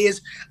they can say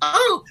is,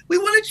 "Oh, we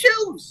want to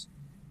choose."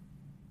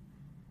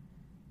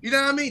 You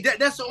know what I mean?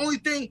 That's the only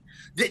thing.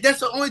 That's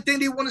the only thing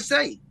they want to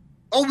say.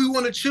 Oh, we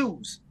want to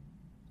choose.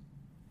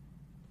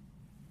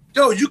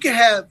 Yo, you can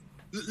have.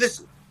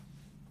 Listen.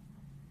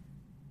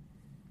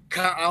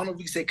 I don't know if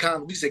we can say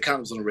condoms. We can say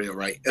condoms on the radio,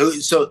 right?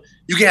 So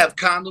you can have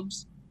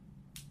condoms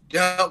to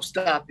help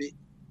stop it.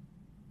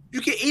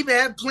 You can even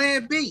have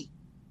Plan B.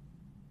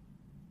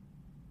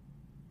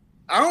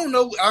 I don't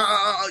know.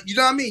 You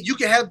know what I mean? You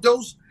can have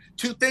those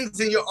two things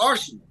in your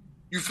arsenal.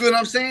 You feel what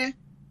I'm saying?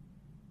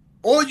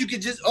 Or you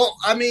could just,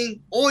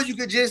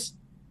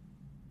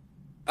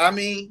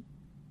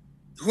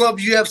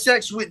 whoever you have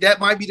sex with, that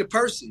might be the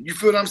person. You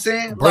feel what I'm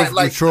saying? Birth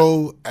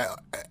control,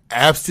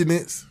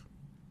 abstinence.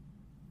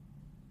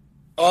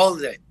 All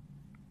of that.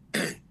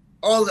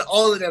 all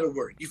of that'll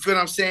work. You feel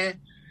what I'm saying?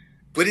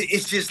 But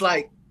it's just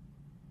like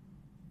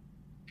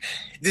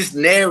this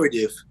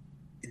narrative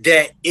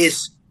that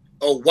is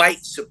a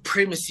white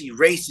supremacy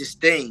racist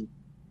thing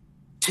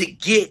to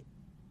get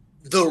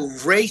the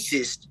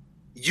racist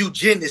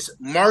eugenist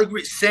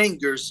Margaret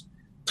Sanger's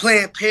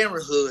Planned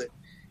Parenthood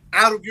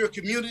out of your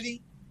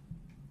community,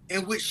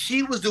 in which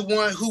she was the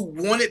one who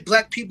wanted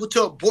black people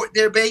to abort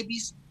their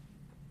babies.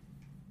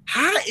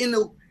 How in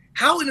the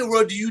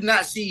world do you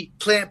not see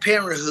Planned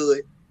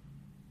Parenthood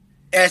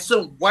as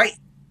some white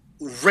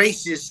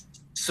racist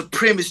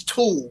supremacist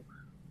tool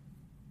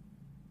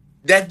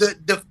that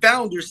the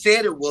founder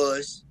said it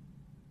was?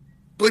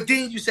 But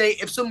then you say,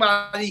 if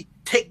somebody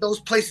take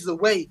those places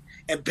away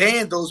and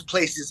ban those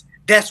places,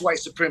 that's white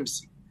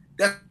supremacy.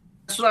 That's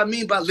what I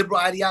mean by liberal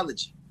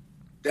ideology.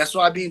 That's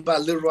what I mean by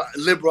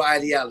liberal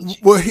ideology.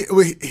 Well,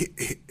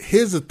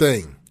 here's the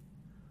thing.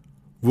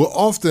 What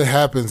often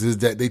happens is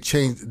that they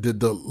change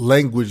the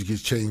language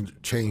gets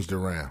changed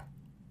around,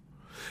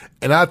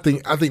 and I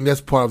think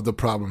that's part of the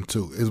problem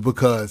too. Is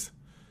because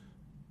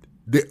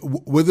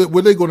what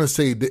they're going to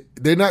say,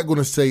 they're not going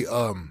to say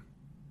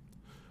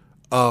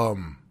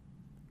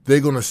they're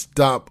going to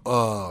stop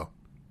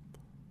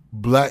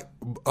black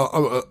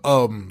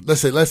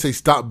let's say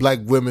stop black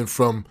women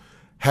from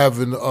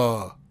having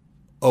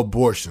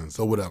abortions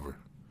or whatever.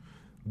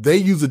 They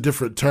use a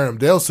different term.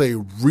 They'll say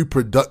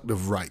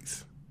reproductive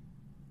rights.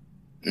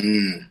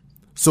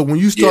 So when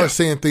you start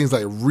saying things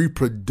like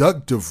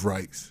reproductive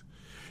rights,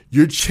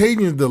 you're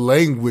changing the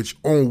language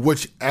on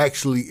which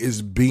actually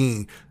is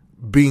being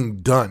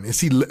done. And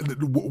see,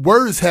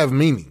 words have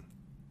meaning.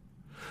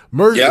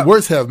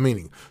 Words have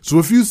meaning. So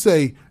if you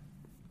say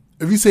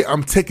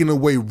I'm taking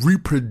away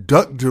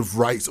reproductive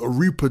rights or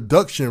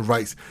reproduction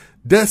rights,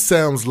 that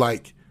sounds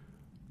like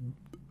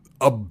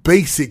a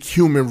basic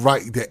human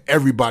right that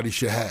everybody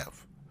should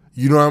have.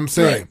 You know what I'm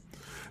saying? Right.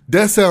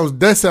 That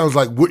sounds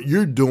like what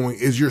you're doing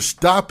is you're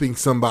stopping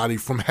somebody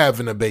from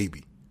having a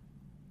baby.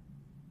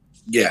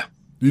 Yeah.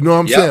 You know what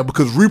I'm saying?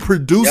 Because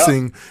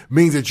reproducing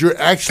means that you're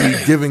actually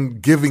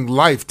giving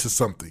life to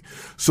something.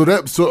 So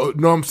you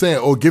know what I'm saying?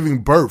 Or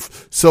giving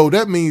birth. So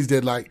that means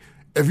that, like,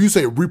 if you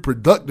say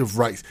reproductive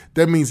rights,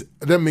 that means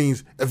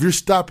if you're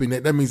stopping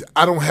that means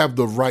I don't have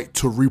the right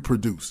to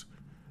reproduce.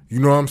 You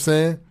know what I'm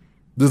saying?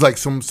 There's like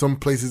some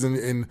places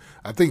in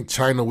I think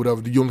China or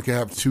whatever, you only can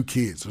have 2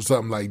 kids or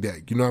something like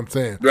that. You know what I'm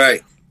saying?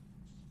 Right.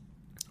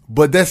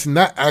 But that's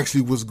not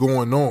actually what's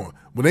going on.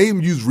 When they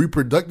even use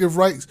reproductive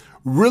rights,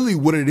 really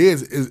what it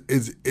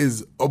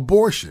is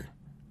abortion.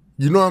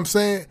 You know what I'm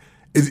saying?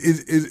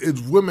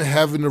 Is women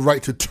having the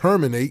right to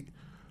terminate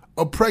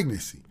a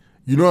pregnancy.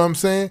 You know what I'm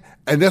saying?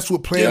 And that's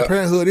what Planned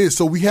Parenthood is.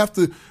 So we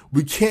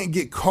can't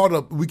get caught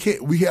up.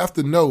 We have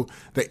to know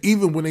that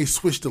even when they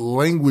switch the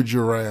language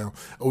around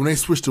or when they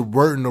switch the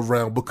wording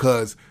around,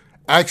 because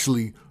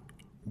actually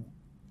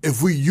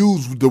if we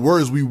use the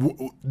words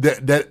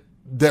that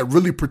that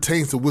really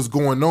pertains to what's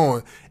going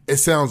on, it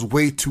sounds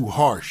way too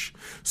harsh.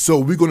 So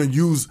we're going to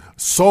use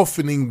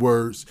softening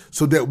words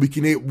so that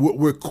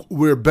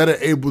we're better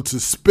able to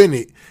spin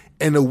it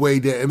in a way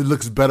that it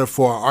looks better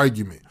for our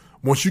argument.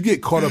 Once you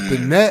get caught up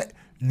in that,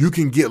 you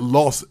can get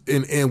lost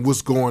in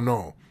what's going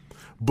on.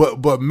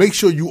 But make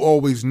sure you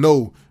always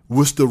know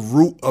what's the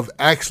root of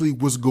actually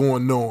what's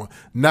going on,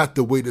 not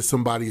the way that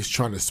somebody is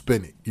trying to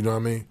spin it. You know what I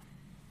mean?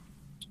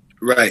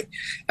 Right.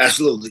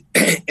 Absolutely.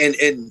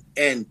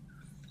 And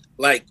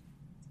like,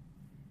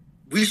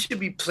 we should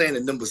be playing a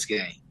numbers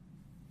game.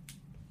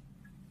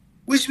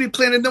 We should be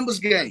playing a numbers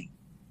game.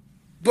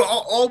 But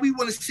all we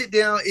want to sit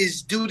down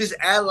is do this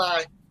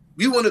ally.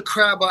 We want to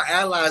cry about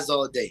allies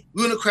all day.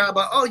 We want to cry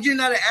about, oh, you're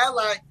not an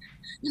ally.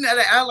 You're not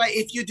an ally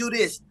if you do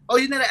this. Oh,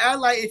 you're not an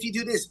ally if you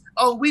do this.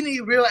 Oh, we need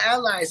real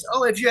allies.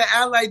 Oh, if you're an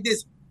ally,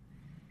 this.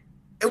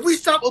 If we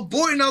stop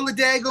aborting all the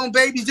daggone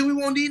babies, then we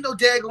won't need no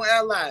daggone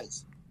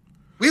allies.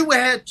 We would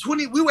have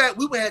 20 million.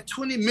 We would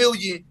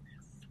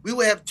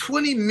have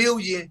 20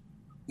 million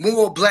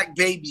more black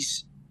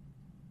babies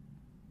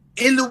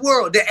in the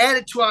world that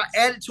added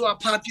to our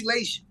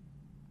population.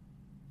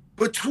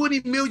 But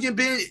 20 million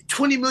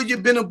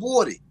been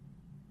aborted.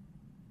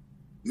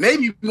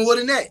 Maybe more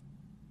than that.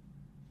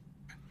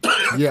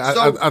 Yeah,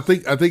 so, I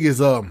think it's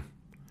I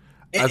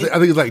think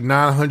it's like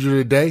 900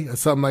 a day or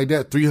something like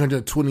that.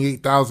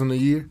 328,000 a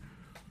year.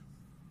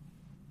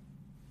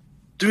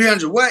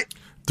 300 what?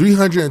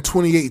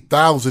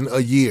 328,000 a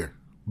year.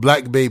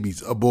 Black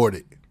babies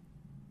aborted.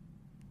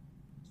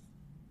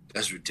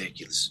 That's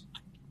ridiculous.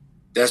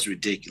 That's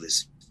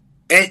ridiculous.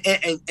 And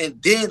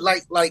then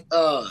like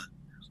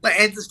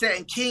Anthony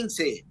Stanton King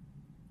said,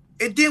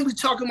 and then we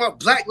talking about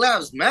Black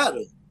Lives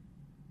Matter.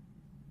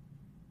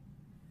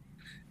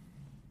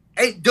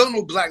 Don't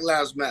know Black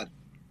Lives Matter.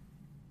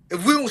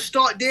 If we don't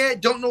start there,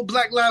 don't know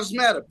Black Lives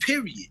Matter,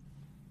 period.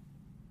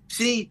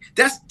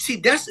 That's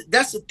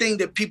the thing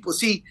that people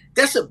see.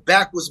 That's a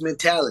backwards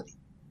mentality.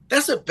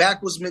 That's a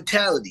backwards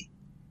mentality.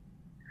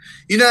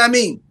 You know what I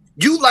mean?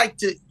 You like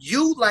to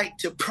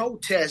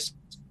protest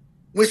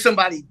when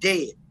somebody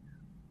dead,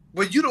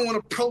 but you don't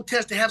want to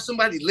protest to have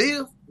somebody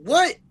live.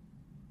 What?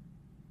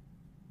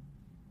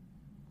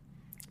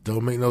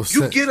 Don't make no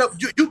sense.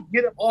 You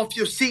get up off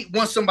your seat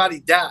once somebody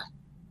died.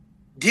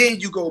 Then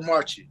you go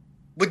marching.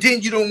 But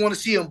then you don't want to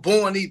see them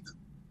born either.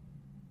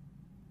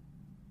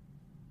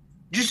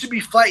 You should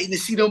be fighting to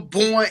see them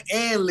born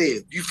and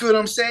live. You feel what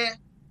I'm saying?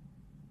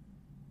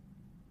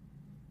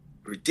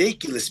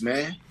 Ridiculous,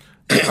 man.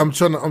 I'm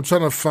trying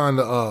to find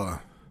the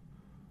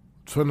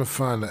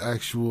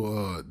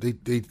actual they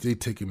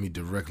taking me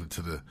directly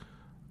to the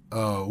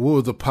what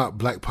was the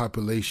black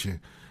population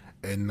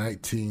in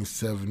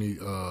 1970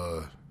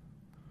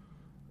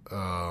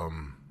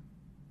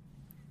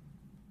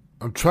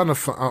 I'm trying to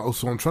find out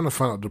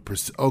the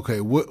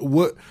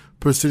what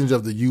percentage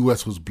of the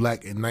U.S. was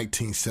black in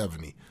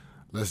 1970.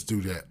 Let's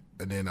do that,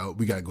 and then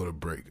we gotta go to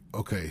break.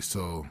 Okay,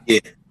 so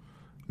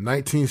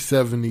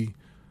 1970.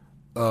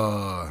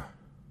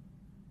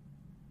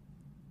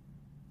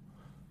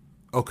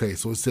 Okay,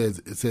 so it says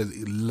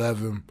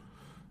 11.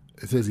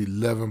 It says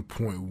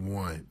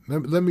 11.1.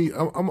 Let me.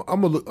 I'm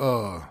gonna look.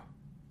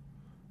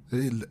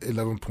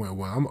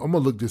 11.1. I'm gonna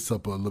look this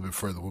up a little bit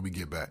further when we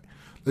get back.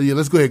 Yeah,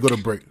 let's go ahead and go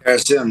to break.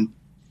 KSM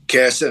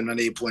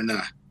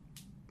 98.9.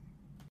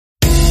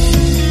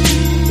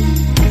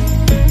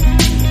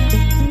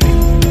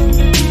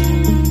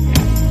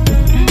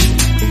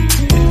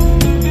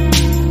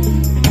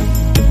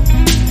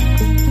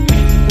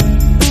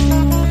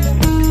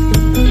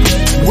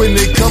 When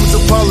it comes to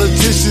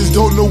politicians,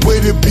 don't know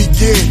where to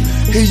begin.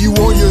 Hear you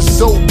on your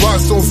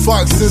soapbox on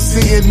Fox and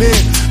CNN,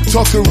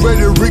 talking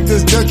rhetoric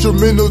that's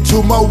detrimental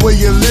to my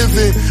way of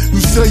living. You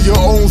sell your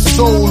own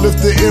soul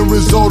if the end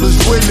result is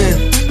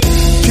winning.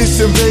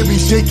 Kissing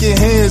babies, shaking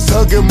hands,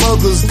 hugging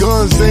mothers,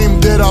 guns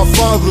aimed at our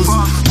fathers,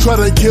 try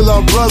to kill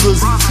our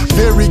brothers.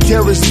 Very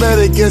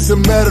charismatic as a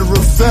matter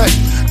of fact,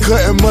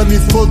 cutting money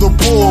for the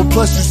poor,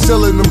 plus you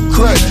selling them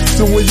crack.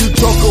 So when you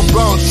talk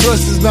about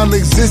trust, it's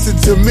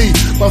non-existent to me.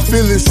 My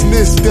feelings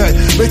snitch that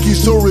make you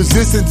so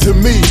resistant to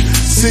me.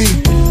 See,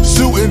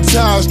 suit and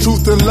ties,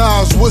 truth and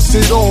lies, what's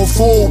it all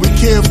for? We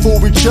care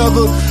for each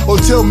other, or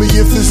tell me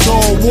if it's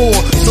all war.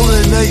 So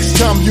the next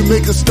time you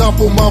make a stop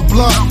on my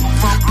block,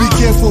 be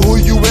careful who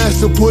you ask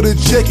to put a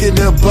check in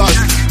that box.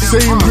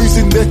 Same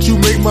reason that you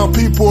make my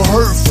people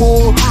hurt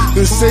for,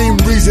 the same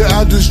reason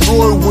I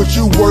destroy what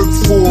you work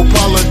for.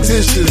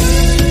 Politicians,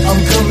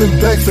 I'm coming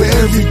back for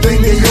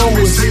everything they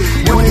owe us.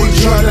 When they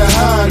try to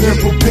hide and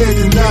prepare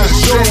to not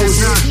show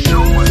us,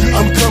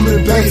 I'm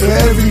coming back for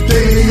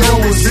everything they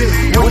owe us.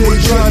 When they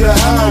try to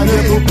hide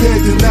and prepare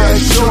to not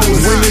show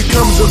us. When it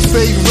comes to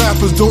fake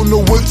rappers, don't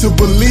know what to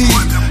believe.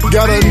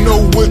 Gotta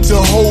know what to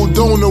hold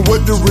on or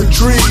what to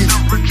retrieve.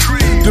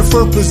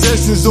 Defer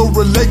possessions or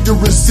elect to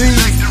receive.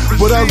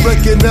 But I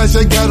recognize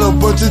I got a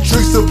bunch of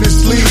tricks up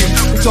his sleeve.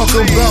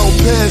 Talking about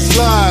past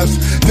lives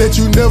that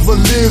you never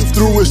lived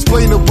through.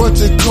 Explain a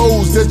bunch of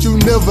codes that you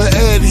never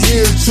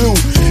adhere to.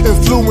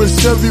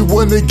 Influence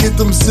everyone to get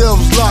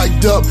themselves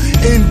locked up.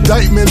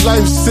 Indictment,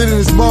 life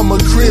sentence, mama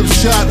crib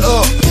shot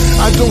up.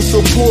 I don't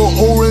support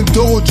or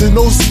indulge in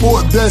no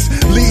sport that's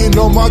leading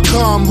on my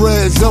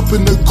comrades up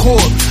in the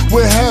court.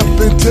 What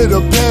happened to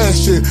the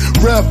passion?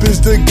 Rap is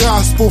the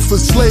gospel for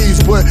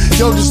slaves, but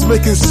y'all just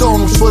making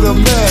songs for the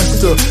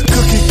master.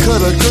 Cookie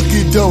cutter,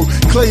 cookie dough,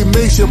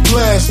 claymation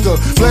plaster,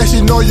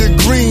 flashing all your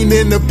green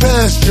in the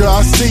pasture.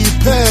 I see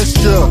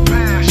pasture,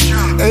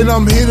 and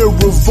I'm here to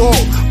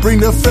revolt, bring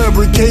the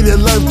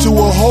fabricated life to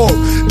a halt.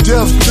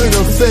 Death to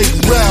the fake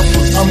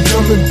rappers. I'm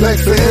coming back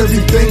for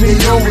everything they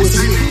owe us.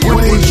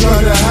 What they try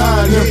to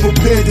hide and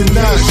prepared to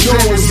not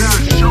show us.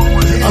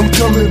 I'm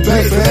coming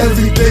back for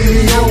everything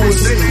they owe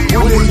us.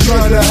 What they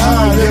try to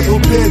hide and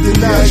prepared to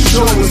not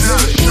show us.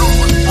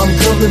 I'm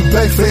coming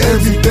back for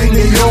everything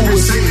they owe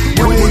us.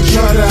 What they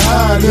try to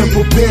hide and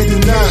prepared to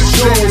not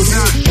show us.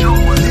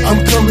 I'm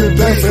coming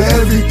back for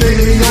everything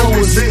they owe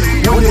us.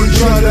 What they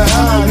try to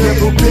hide and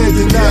prepared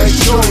to not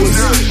show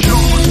us.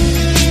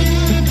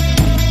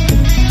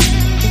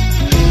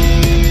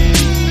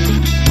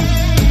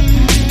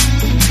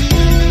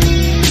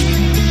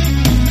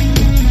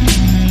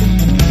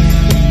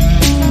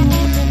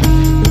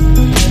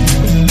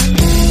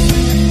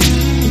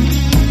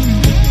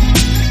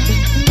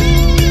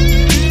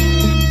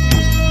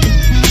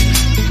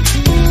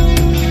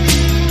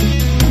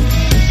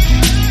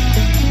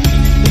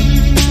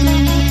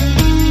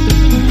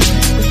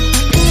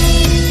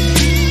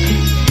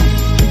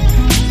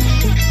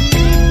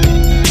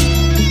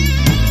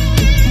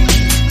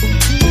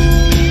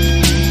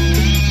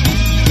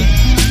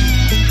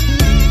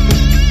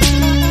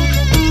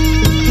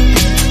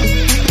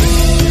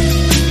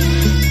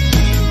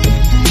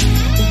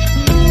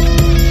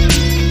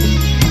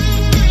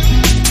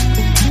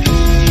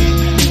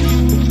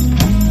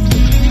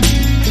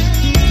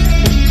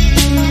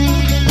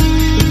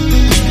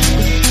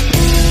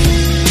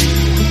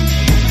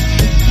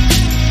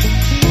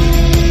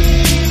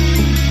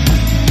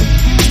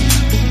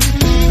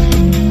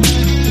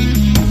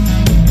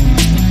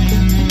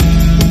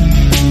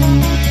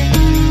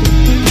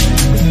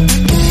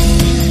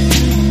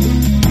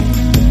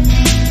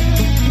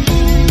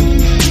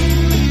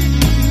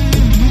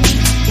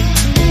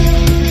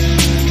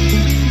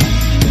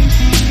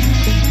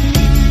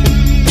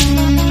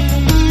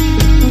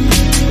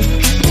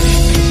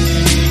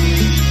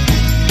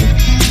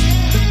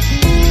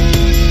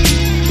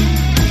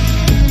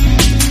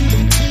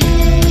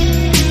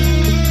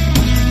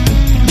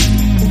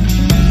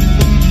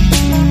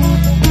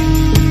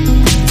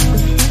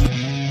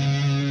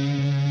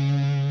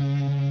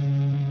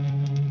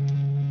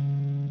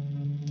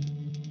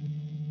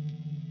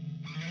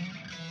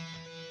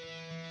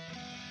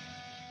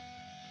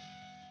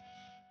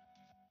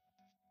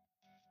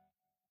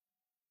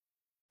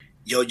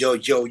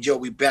 Yo,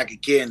 we back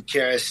again.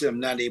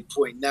 KRSM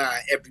 98.9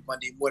 every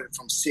Monday morning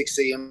from 6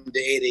 a.m. to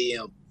 8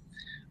 a.m.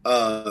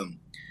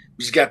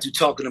 We just got through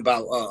talking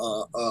about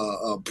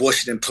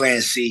abortion and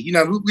Plan C. You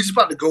know, we're just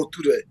about to go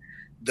through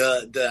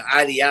the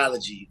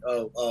ideology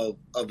of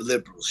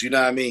liberals. You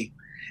know what I mean?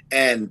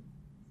 And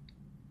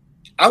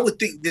I would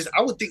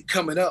think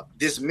coming up,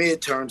 this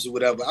midterms or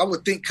whatever, I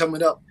would think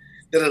coming up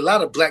that a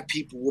lot of black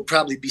people will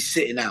probably be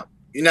sitting out.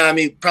 You know what I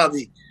mean?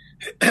 Probably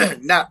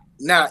not.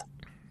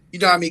 You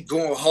know what I mean,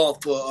 going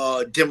hard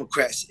for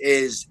Democrats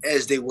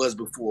as they was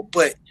before.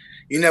 But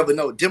you never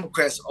know.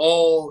 Democrats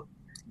all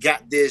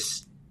got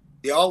this.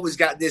 They always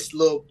got this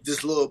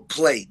little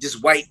play, this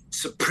white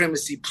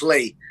supremacy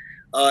play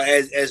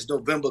as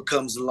November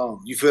comes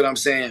along. You feel what I'm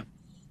saying?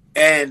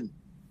 And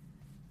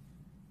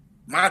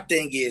my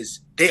thing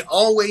is, they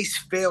always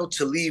fail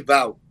to leave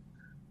out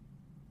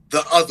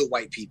the other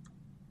white people.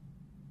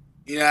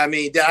 You know what I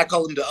mean? I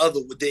call them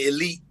the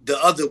elite, the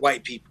other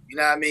white people. You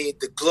know what I mean?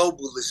 The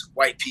globalist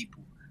white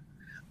people.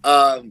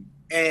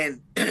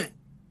 And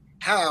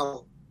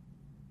how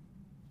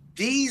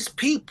these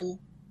people,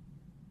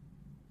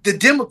 the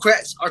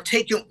Democrats, are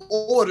taking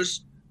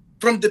orders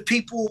from the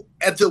people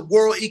at the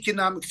World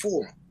Economic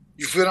Forum.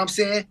 You feel what I'm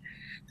saying?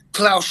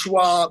 Klaus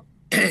Schwab,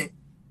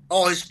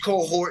 all his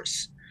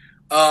cohorts,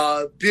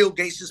 Bill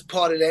Gates is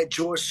part of that,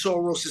 George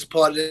Soros is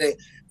part of that,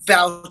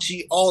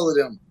 Fauci, all of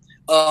them.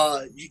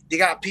 They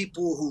got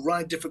people who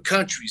run different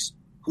countries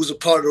who's a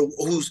part of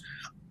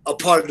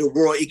the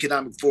World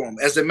Economic Forum.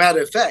 As a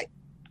matter of fact,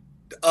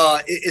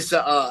 it's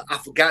I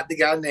forgot the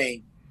guy's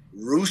name,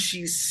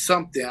 Rushi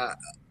something.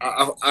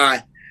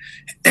 I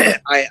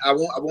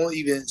won't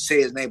even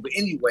say his name, but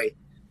anyway,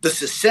 the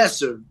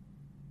successor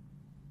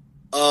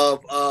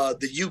of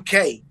the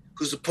UK,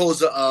 who's supposed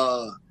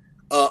to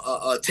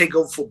take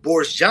over for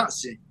Boris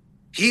Johnson,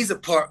 he's a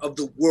part of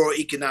the World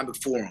Economic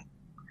Forum,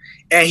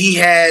 and he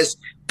has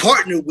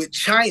partnered with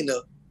China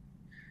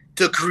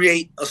to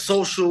create a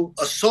social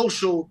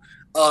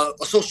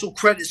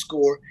credit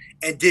score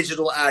and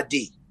digital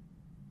ID.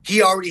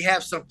 He already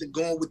has something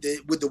going with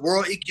the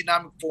World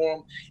Economic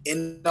Forum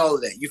and all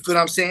of that. You feel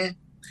what I'm saying?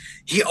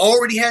 He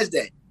already has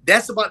that.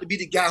 That's about to be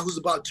the guy who's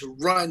about to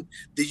run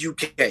the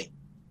UK.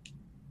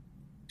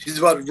 She's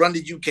about to run the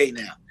UK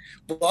now.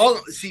 But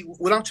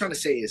what I'm trying to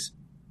say is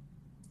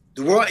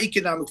the World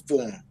Economic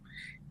Forum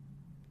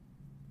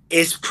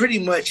is pretty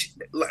much,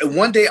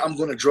 one day I'm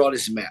going to draw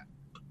this map.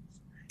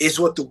 It's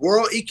what the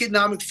World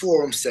Economic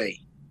Forum say.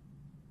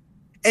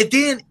 And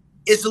then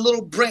it's a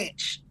little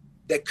branch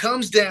that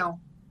comes down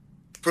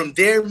from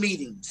their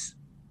meetings.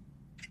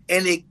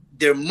 And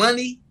their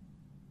money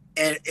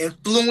and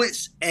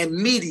influence and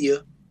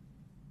media,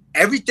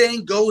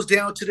 everything goes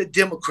down to the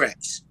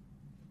Democrats.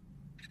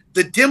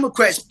 The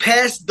Democrats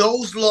pass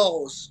those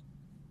laws.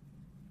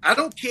 I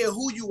don't care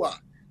who you are.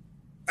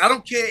 I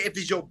don't care if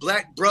it's your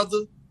black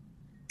brother,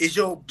 it's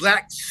your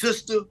black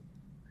sister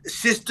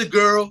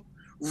girl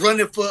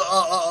running for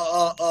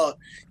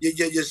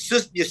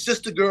your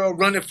sister girl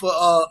running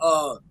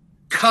for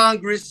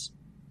Congress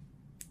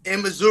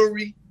in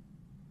Missouri.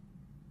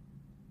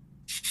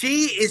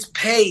 She is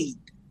paid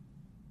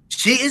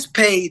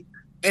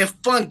and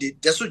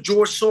funded. That's what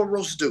George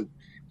Soros do.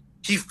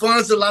 He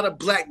funds a lot of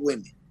black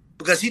women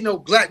because he know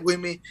black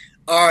women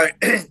are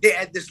they're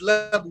at this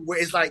level where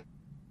it's like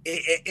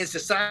in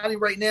society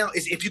right now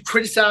is if you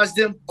criticize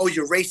them, oh,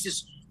 you're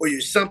racist or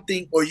you're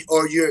something or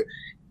you're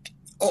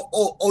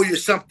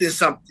something.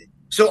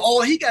 So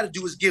all he got to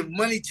do is give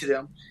money to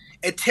them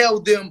and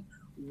tell them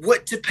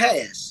what to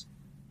pass.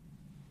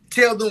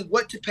 Tell them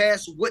what to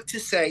pass, what to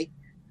say,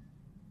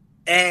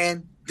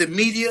 and the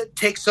media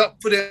takes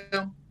up for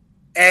them,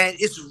 and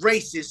it's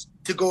racist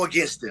to go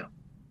against them.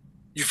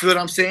 You feel what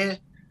I'm saying?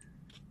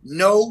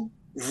 No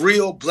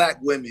real black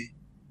women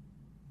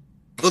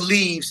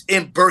believes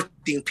in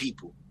birthing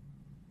people.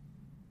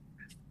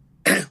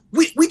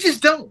 We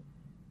just don't.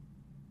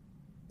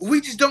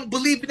 We just don't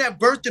believe in that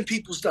birthing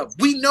people stuff.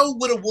 We know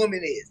what a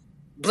woman is.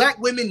 Black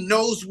women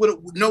know what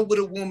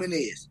a woman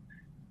is.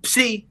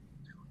 See,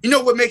 you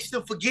know what makes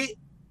them forget?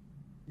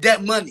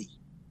 That money.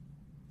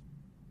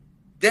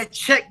 That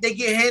check they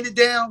get handed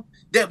down,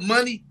 that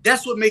money,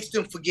 that's what makes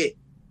them forget.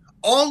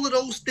 All of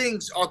those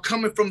things are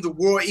coming from the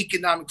World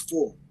Economic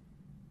Forum.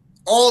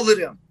 All of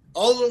them.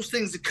 All of those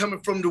things are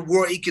coming from the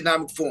World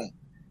Economic Forum.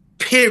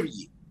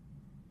 Period.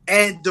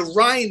 And the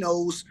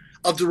rhinos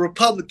of the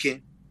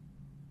Republican,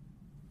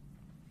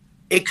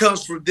 it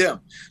comes from them.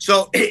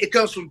 So it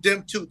comes from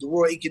them too, the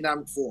World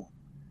Economic Forum.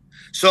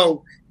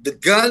 So the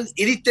gun,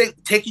 anything,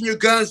 taking your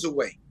guns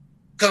away,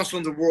 comes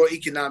from the World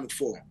Economic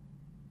Forum.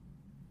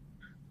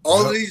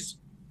 All of these,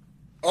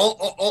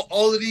 I'm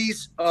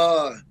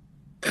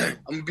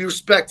gonna be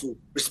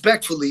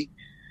respectfully,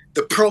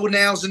 the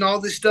pronouns and all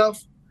this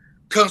stuff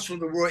comes from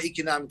the World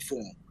Economic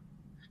Forum.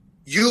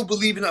 You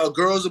believe in a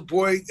girl's a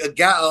boy, a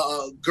guy,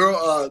 a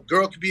girl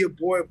could be a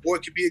boy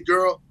could be a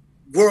girl.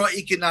 World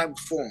Economic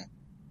Forum.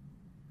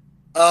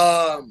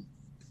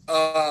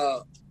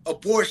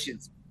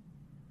 Abortions,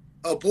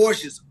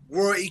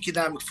 World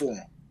Economic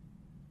Forum.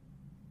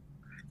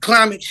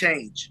 Climate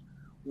change,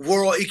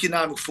 World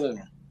Economic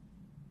Forum.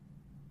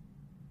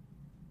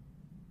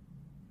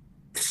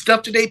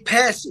 Stuff that they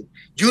passing,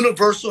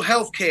 universal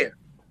health care,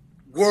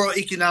 World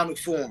Economic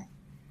Forum.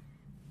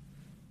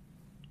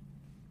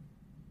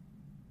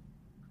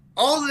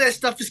 All of that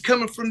stuff is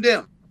coming from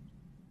them.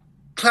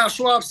 Klaus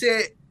Schwab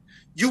said,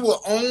 you will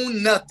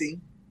own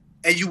nothing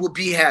and you will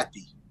be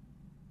happy.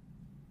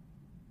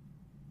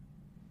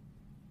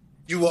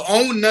 You will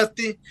own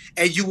nothing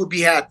and you will be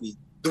happy.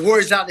 The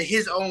words out of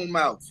his own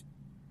mouth.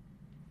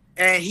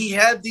 And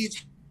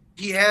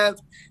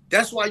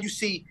that's why you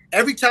see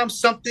every time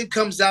something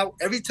comes out,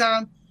 every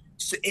time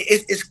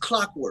it's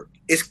clockwork.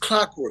 It's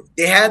clockwork.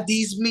 They have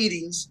these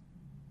meetings.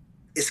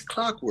 It's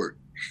clockwork.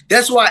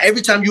 That's why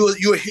every time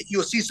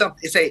you'll see something,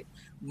 it's a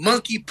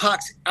monkeypox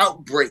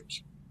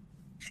outbreak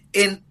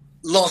in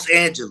Los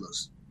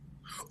Angeles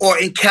or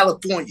in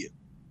California.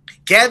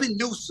 Gavin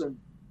Newsom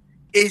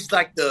is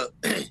like the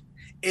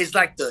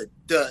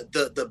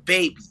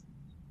baby.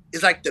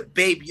 It's like the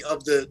baby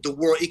of the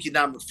World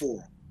Economic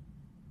Forum.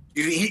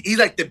 He's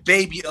like the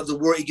baby of the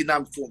World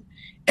Economic Forum.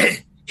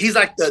 He's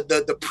like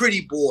the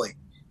pretty boy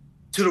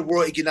to the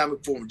World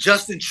Economic Forum.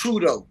 Justin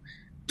Trudeau,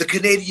 the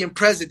Canadian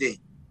president.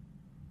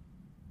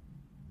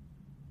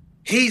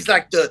 He's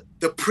like the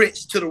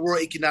prince to the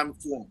World Economic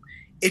Forum.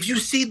 If you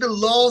see the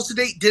laws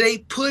that they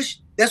push,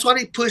 that's why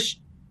they push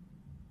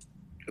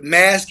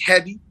mask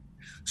heavy,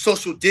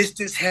 social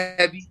distance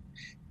heavy,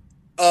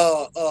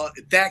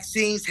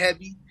 vaccines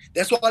heavy.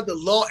 That's why the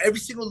law, every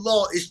single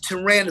law is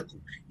tyrannical.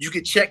 You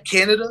can check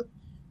Canada,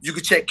 you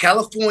can check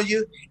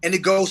California, and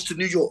it goes to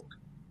New York.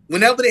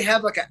 Whenever they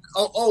have like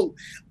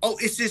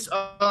it's this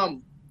a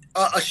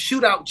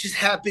shootout just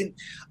happened,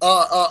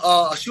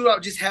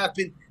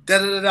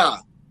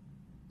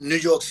 New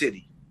York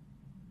City.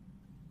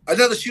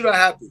 Another shootout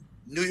happened,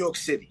 New York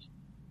City.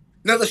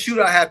 Another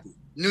shootout happened,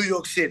 New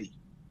York City.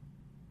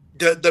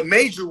 The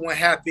major one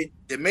happened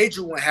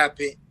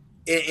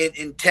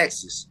in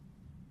Texas.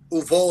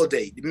 Uvalde.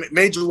 The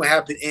major one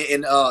happened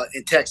in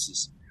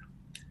Texas.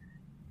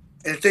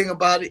 And the thing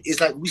about it is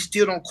like we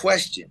still don't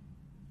question.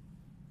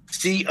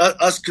 See,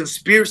 us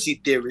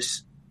conspiracy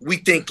theorists, we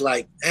think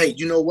like, hey,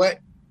 you know what?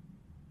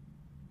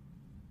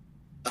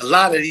 A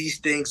lot of these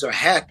things are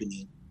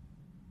happening.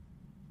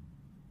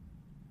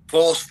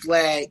 False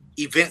flag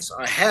events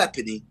are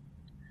happening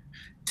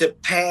to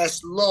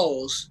pass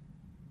laws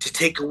to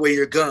take away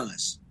your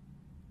guns.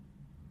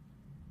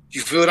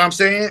 You feel what I'm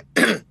saying?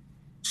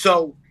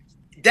 So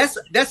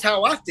that's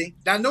how I think.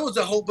 Now, I know there's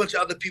a whole bunch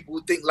of other people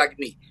who think like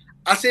me.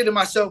 I say to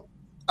myself,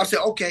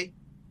 okay,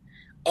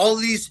 all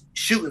these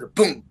shootings,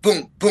 boom,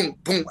 boom, boom,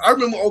 boom. I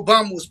remember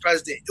Obama was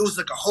president. It was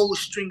like a whole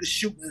string of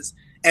shootings,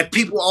 and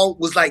people all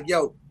was like,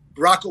 yo,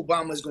 Barack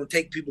Obama is going to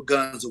take people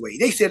guns away.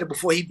 They said it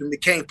before he even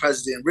became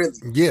president, really.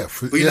 Yeah,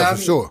 for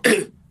sure.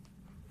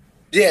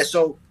 Yeah,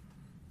 so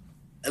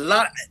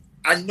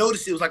I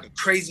noticed it was like a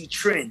crazy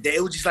trend that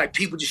it was just like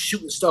people just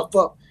shooting stuff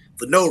up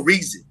for no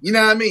reason. You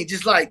know what I mean?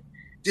 Just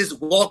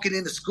walking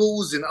into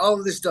schools and all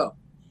of this stuff.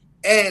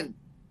 And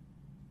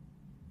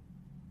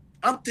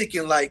I'm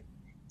thinking like,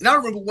 and I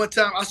remember one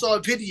time I saw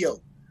a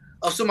video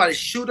of somebody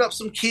shoot up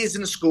some kids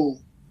in the school.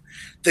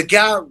 The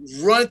guy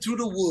run through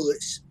the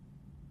woods.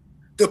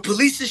 The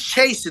police is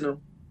chasing him.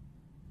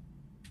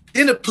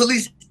 Then the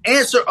police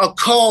answer a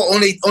call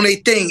on a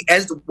thing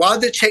while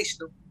they're chasing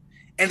them,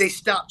 and they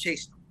stop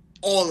chasing them,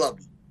 all of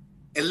them,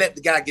 and let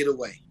the guy get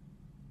away.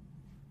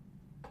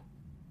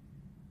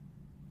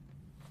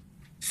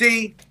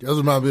 See, that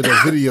reminds me of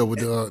that video with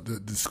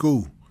the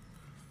school,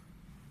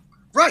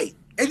 right?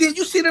 And then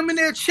you see them in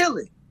there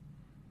chilling.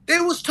 They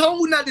was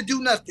told not to do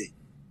nothing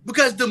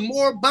because the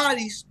more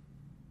bodies,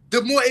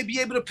 the more they be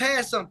able to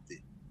pass something.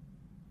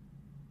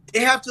 They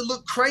have to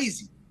look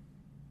crazy.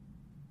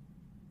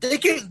 They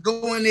can't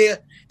go in there.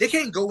 They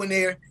can't go in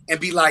there and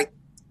be like,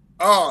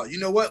 oh, you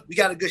know what? We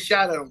got a good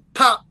shot at them.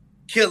 Pop,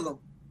 kill them.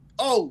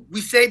 Oh, we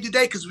saved the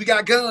day because we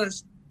got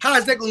guns. How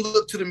is that going to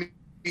look to the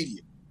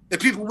media? The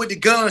people with the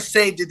guns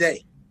saved the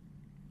day.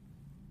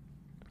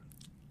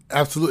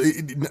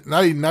 Absolutely.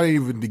 Not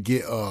even to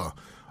get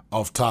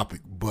off topic,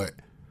 but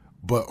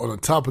on the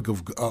topic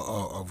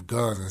of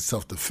guns and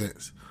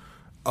self-defense,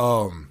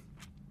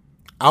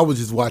 I was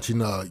just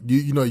watching.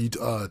 You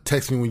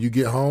text me when you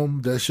get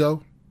home. That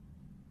show.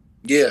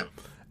 Yeah.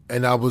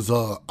 And I was.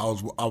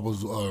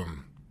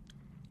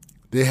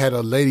 They had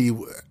a lady.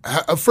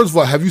 First of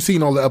all, have you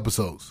seen all the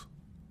episodes?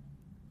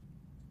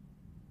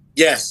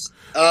 Yes.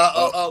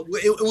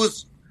 It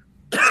was.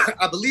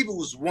 I believe it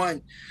was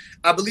one.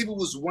 I believe it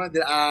was one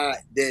that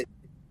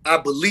I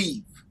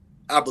believe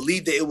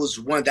that it was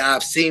one that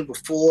I've seen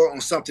before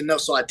on something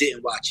else, so I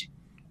didn't watch it.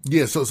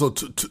 Yeah, so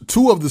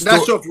two of the.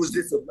 Not sure if it was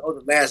this or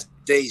the last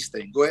days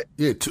thing. Go ahead.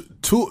 Yeah,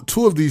 two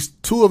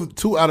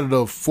out of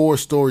the 4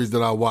 stories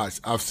that I watched,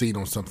 I've seen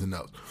on something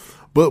else.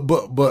 But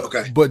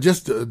okay. But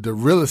just the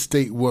real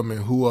estate woman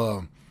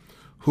who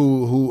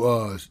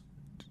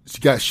she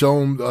got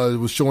shown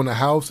was showing the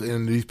house,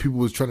 and these people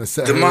was trying to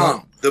set her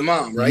up. The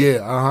mom, right?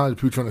 Yeah,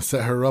 people trying to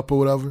set her up or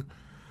whatever.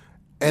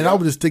 And I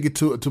was just thinking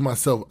to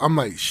myself, I'm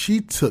like,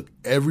 she took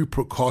every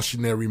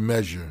precautionary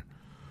measure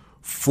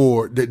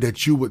for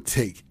that you would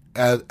take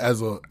as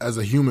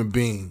a human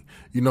being,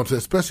 you know what I'm saying,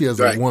 especially as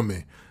a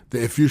woman,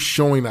 that if you're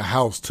showing a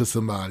house to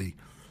somebody,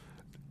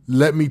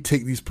 let me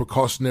take these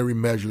precautionary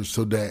measures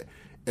so that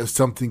if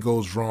something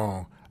goes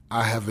wrong,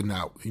 I have an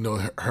out. You know,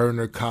 her and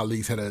her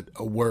colleagues had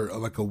a word,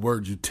 like a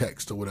word you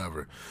text or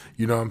whatever.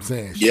 You know what I'm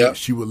saying? Yeah.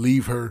 She would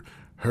leave her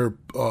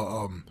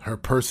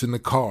purse in the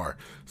car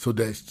so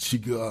that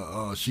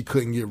she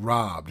couldn't get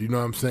robbed. You know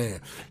what I'm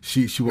saying?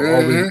 She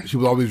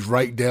would always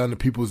write down the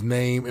people's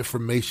name,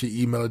 information,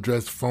 email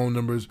address, phone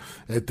numbers,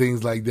 and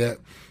things like that,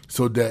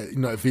 so that, you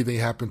know, if anything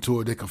happened to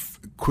her, they could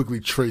quickly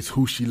trace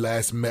who she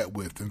last met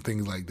with and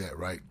things like that,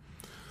 right?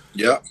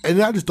 Yeah.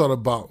 And I just thought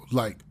about,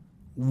 like,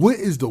 what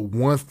is the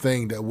one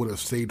thing that would have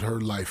saved her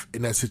life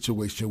in that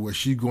situation where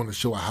she's going to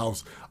show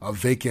a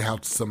vacant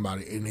house to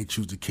somebody and they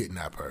choose to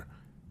kidnap her?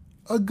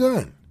 A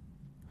gun.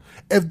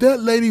 If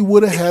that lady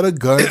would have had a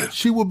gun,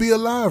 she would be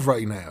alive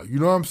right now. You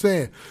know what I'm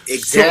saying?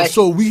 Exactly.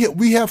 So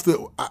we have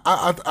to.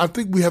 I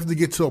think we have to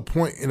get to a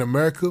point in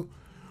America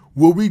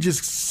where we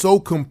just so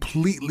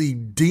completely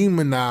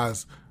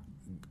demonize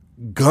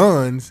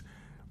guns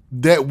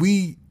that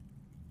we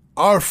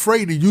are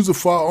afraid to use it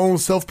for our own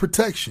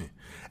self-protection.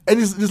 And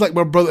it's just like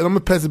my brother, and I'm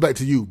going to pass it back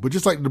to you, but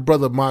just like the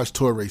brother Maj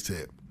Toure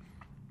said.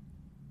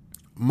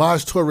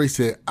 Maj Toure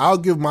said, I'll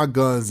give my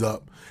guns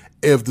up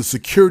if the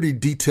security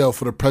detail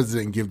for the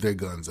president give their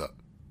guns up.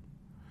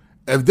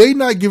 If they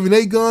not giving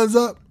their guns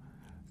up,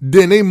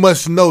 then they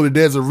must know that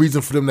there's a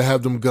reason for them to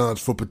have them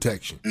guns for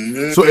protection.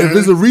 Mm-hmm. So if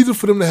there's a reason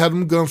for them to have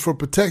them guns for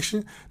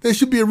protection, there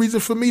should be a reason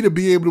for me to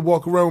be able to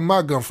walk around with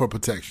my gun for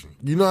protection.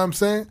 You know what I'm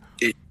saying?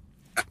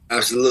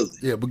 Absolutely.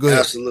 Yeah, but go ahead.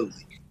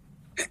 Absolutely.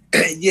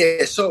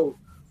 Yeah, so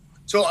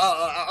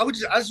I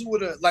just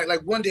would have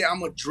like one day I'm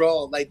gonna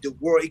draw like the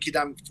World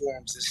Economic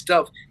Forums and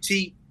stuff.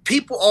 See,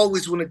 people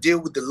always want to deal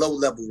with the low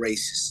level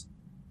racists.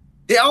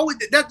 They always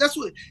that's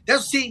what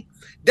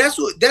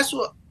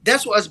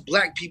us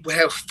black people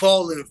have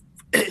fallen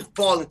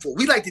for.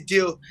 We like to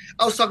deal.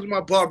 I was talking to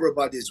my barber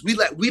about this. We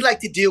like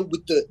to deal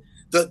with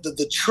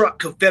the truck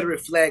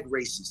Confederate flag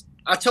racists.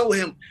 I told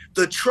him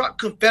the truck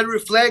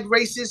Confederate flag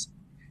races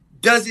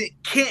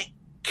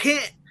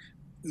can't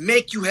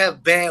make you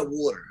have bad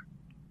water.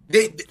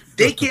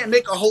 They can't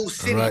make a whole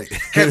city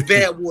have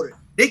bad water.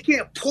 They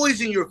can't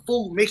poison your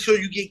food, make sure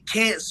you get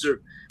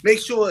cancer, make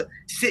sure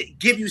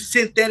give you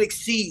synthetic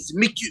seeds,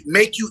 make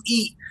you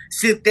eat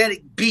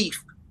synthetic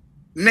beef,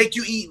 make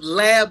you eat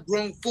lab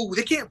grown food.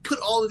 They can't put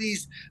all of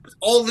these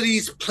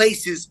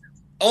places,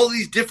 all of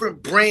these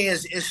different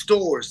brands in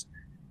stores.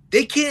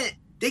 They can't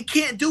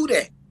do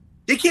that.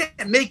 They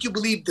can't make you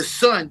believe the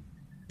sun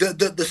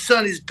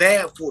is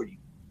bad for you.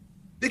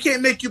 They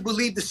can't make you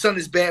believe the sun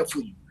is bad for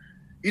you.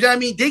 You know what I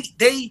mean?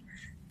 They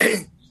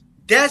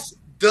that's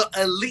the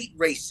elite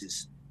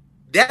races.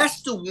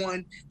 That's the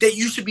one that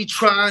you should be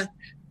trying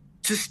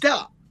to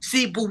stop.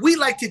 See, but we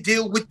like to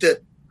deal with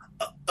the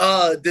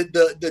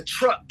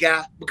truck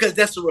guy because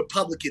that's a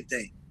Republican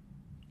thing.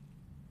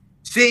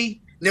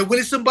 See, now when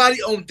it's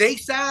somebody on their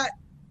side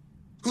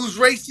who's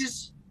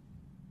racist,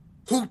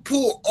 who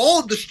pull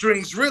all the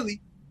strings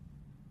really,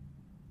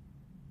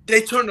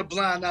 they turn the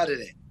blind out of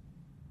that.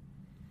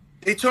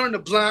 They turn the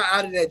blind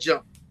out of that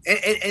jump.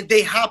 And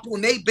they hop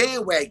on their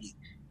bandwagon.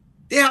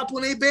 They hop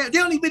on their bandwagon. They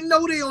don't even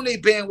know they on their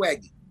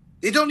bandwagon.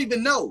 They don't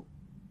even know.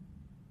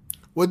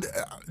 Well,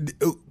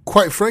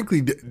 quite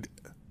frankly,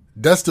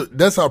 that's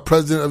our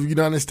president of the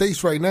United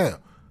States right now.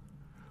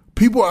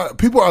 People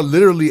are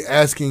literally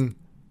asking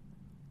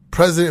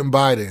President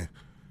Biden,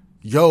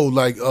 "Yo,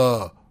 like,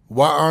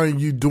 why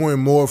aren't you doing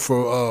more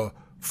for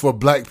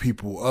black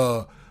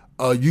people?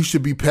 You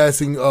should be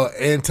passing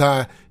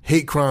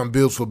anti-hate crime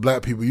bills for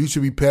black people. You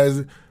should be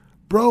passing."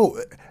 Bro,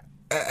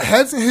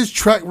 hasn't his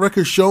track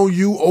record shown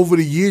you over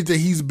the years that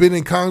he's been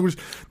in Congress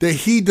that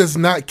he does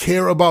not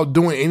care about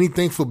doing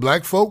anything for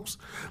black folks?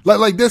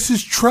 Like that's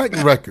his track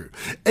record.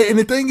 And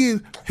the thing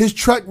is, his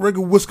track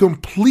record was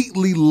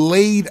completely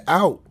laid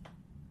out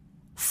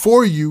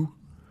for you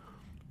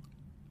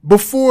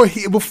before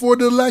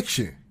the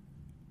election.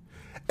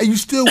 And you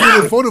still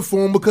wouldn't have voted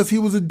for him because he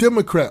was a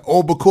Democrat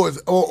or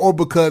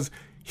because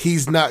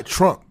he's not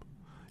Trump.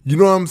 You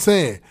know what I'm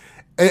saying?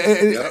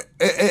 And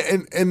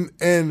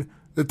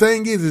the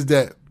thing is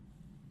that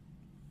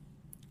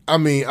I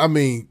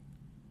mean,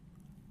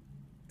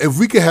 if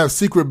we could have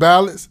secret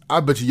ballots, I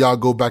bet y'all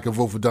go back and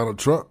vote for Donald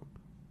Trump.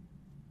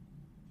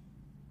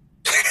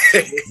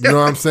 You know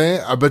what I'm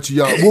saying? I bet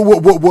y'all.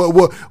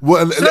 What?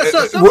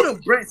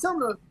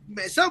 Some of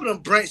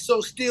them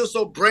still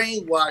so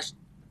brainwashed.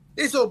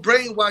 They're so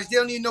brainwashed, they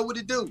don't even know what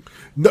to do.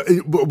 No,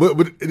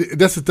 but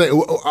that's the thing.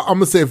 I'm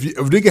gonna say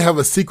if they can have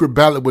a secret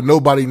ballot with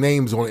nobody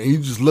names on it, and you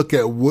just look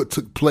at what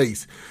took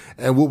place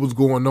and what was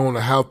going on,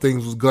 and how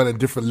things was done, and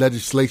different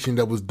legislation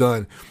that was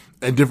done,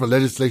 and different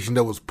legislation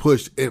that was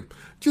pushed, and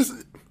just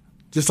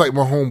like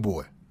my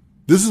homeboy,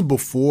 this is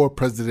before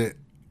President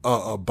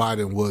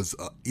Biden was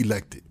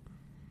elected.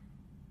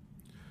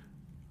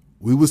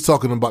 We was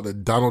talking about the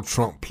Donald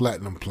Trump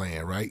Platinum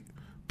Plan, right?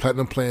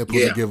 Platinum Plan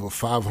put together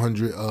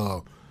 500.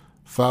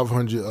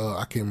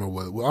 I can't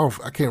remember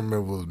what. I can't remember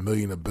if it was $1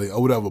 million or $1 billion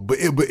or whatever. But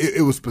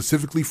it was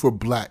specifically for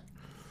black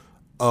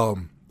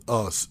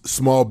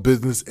small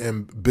business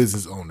and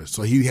business owners.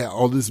 So he had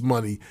all this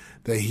money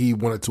that he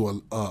wanted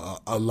to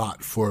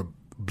allot for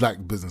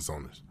black business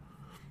owners,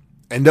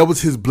 and that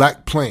was his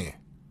black plan,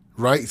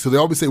 right? So they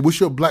always say, "What's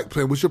your black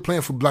plan? What's your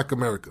plan for Black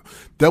America?"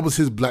 That was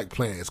his black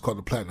plan. It's called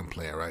the Platinum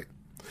Plan, right?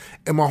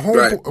 And my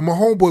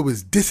homeboy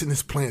was dissing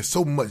this plan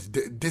so much.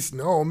 Dissing,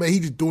 oh man,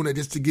 he just doing that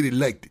just to get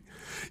elected.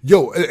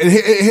 Yo, and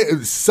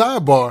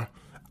sidebar,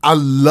 I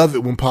love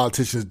it when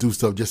politicians do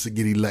stuff just to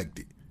get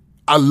elected.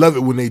 I love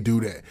it when they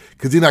do that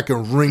because then I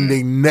can wring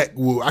their neck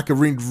with.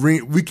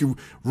 We can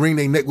wring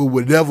their neck with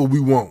whatever we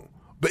want.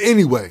 But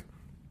anyway,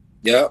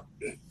 yeah,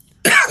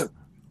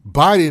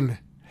 Biden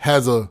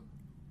has a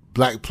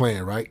black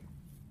plan, right?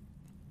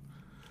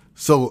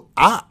 So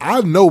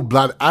I knew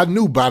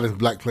Biden's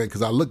black plan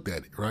because I looked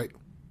at it, right?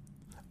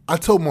 I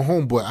told my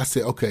homeboy, I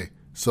said, okay,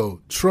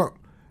 so Trump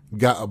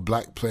got a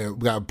black plan,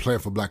 got a plan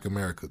for Black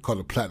America called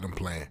the Platinum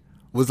Plan. It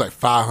was like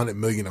 $500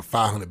 million or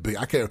 $500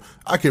 billion. I can't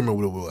remember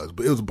what it was,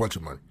 but it was a bunch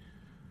of money.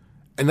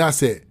 And I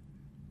said,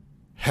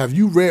 have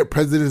you read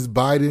President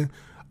Biden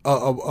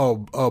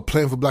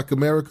plan for Black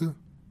America?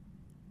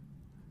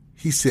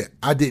 He said,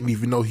 I didn't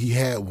even know he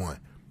had one.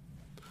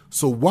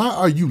 So why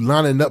are you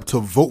lining up to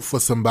vote for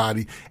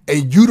somebody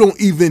and you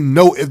don't even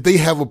know if they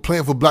have a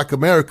plan for Black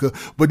America,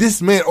 but this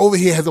man over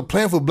here has a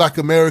plan for Black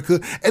America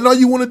and all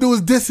you want to do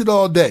is diss it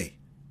all day?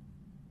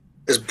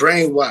 It's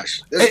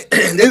brainwashed.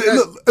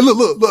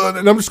 Look,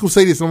 and I'm just going to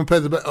say this. I'm going to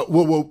pass it back. I'm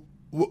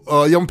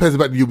going to pass it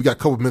back to you. We got a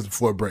couple minutes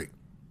before a break.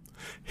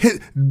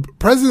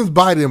 President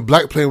Biden's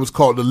black plan was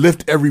called the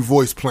Lift Every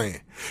Voice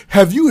Plan.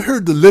 Have you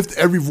heard the Lift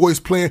Every Voice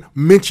Plan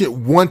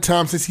mentioned one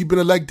time since he's been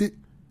elected?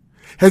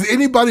 Has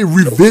anybody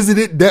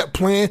revisited that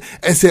plan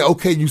and said,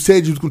 okay, you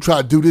said you was going to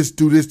try to do this.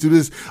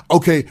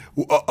 Okay,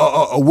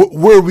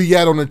 where are we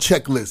at on the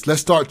checklist?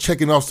 Let's start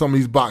checking off some of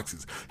these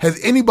boxes.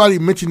 Has anybody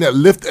mentioned that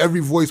Lift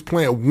Every Voice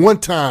plan one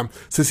time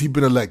since he's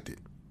been elected?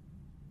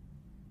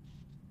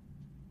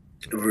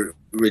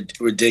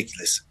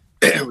 Ridiculous.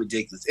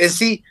 Ridiculous. And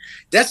see,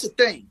 that's the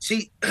thing.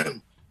 See,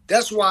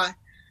 that's why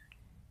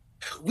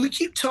we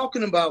keep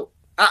talking about.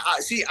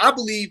 I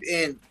believe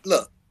in.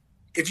 Look,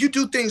 if you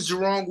do things the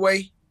wrong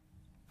way,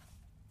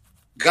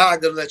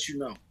 God gonna let you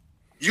know.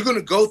 You're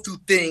gonna go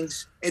through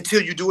things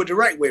until you do it the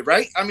right way,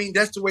 right? I mean,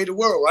 that's the way of the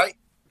world, right?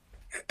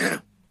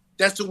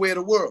 That's the way of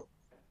the world.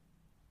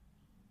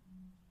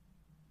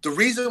 The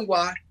reason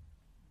why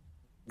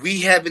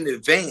we haven't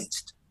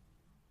advanced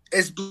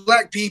as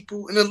Black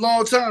people in a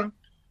long time,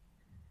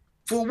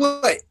 for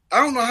what?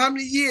 I don't know how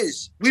many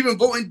years. We've been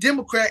voting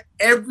Democrat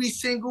every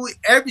single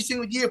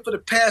year for the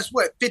past,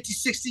 50,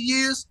 60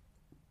 years?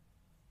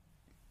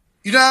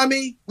 You know what I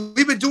mean?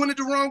 We've been doing it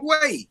the wrong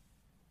way.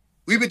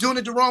 We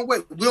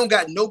don't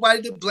got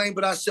nobody to blame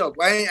but ourselves.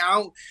 I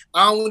don't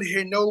want to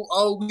hear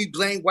we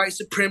blame white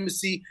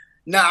supremacy.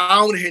 Nah, I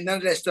don't want to hear none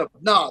of that stuff.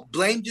 Nah,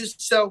 blame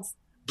yourself,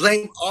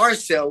 blame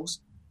ourselves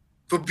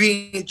for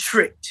being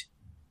tricked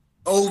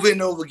over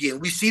and over again.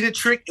 We see the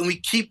trick and we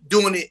keep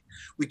doing it.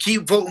 We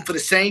keep voting for the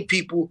same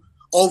people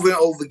over and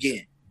over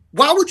again.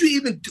 Why would you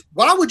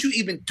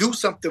even do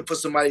something for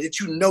somebody that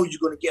you know you're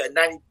going to get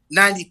a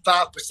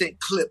 95%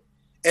 clip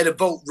at a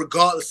vote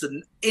regardless of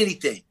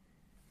anything?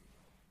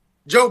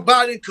 Joe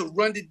Biden could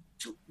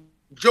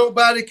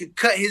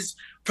cut his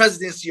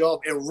presidency off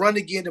and run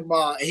again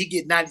tomorrow and he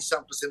get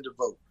 90-something% of the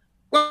vote.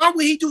 Why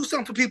would he do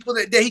something for people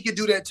that he could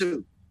do that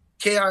too?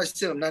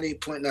 KRSM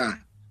 98.9.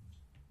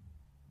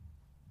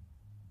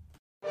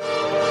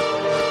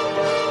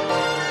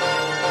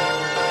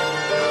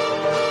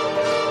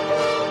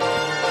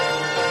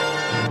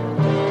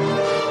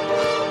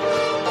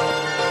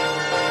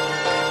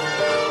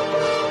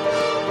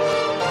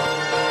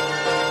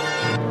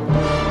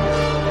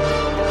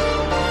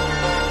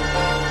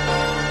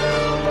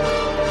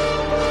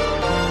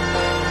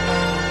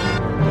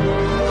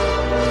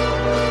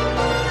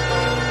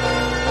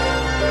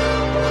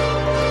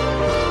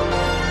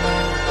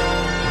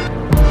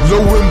 Lo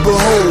and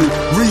behold,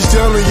 reach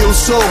down in your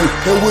soul,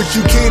 and what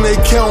you can't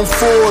account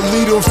for,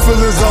 lead them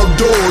feelings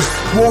outdoors.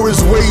 War is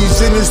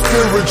waged in the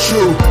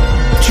spiritual.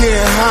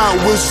 Can't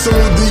hide what's on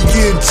the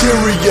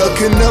interior,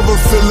 can never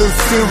feel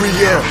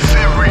inferior.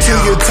 To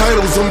your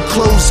titles, I'm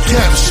closed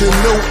caption,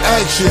 no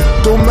action.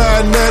 Don't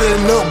mind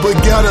adding up, but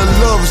gotta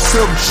love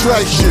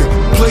subtraction.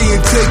 Play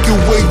and take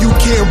away, you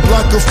can't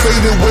block a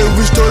fade away.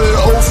 Restore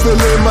that old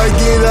feeling, might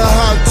get a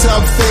hot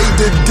top fade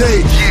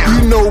today.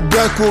 You know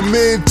Black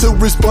women took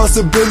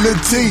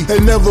responsibility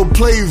and never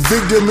played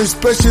victim,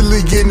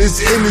 especially in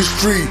this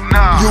industry.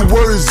 Your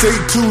words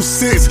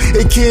 826,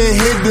 it can't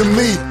hinder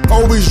me.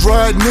 Always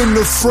riding in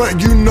the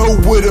front, you know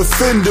where the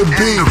fender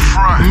be.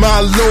 My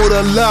Lord,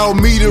 allow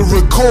me to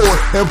record,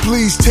 and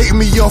please take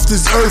me off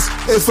this earth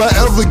if I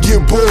ever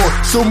get bored.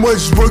 So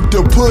much work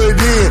to put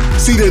in,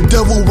 see the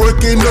devil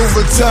working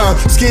overtime.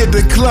 Scared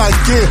to clock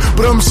in,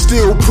 but I'm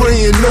still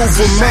praying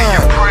over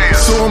mine.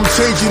 So I'm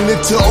changing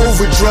it to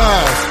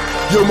overdrive.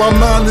 Yo, my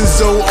mind is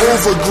on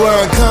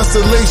overgrind,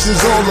 constellations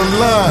on the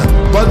line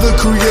by the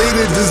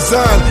creator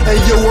design. And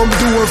yo, I'm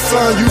doing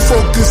fine. You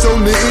focus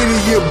on the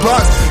idiot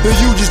box, and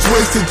you just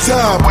wasted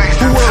time.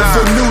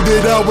 Whoever knew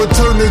that I would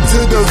turn into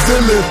the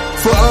villain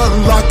for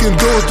unlocking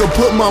doors to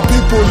put my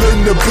people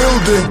in the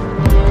building.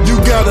 You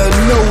gotta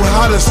know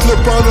how to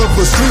slip out of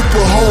a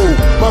sleeper hole.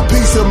 My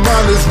peace of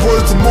mind is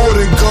worth more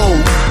than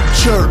gold.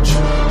 Church.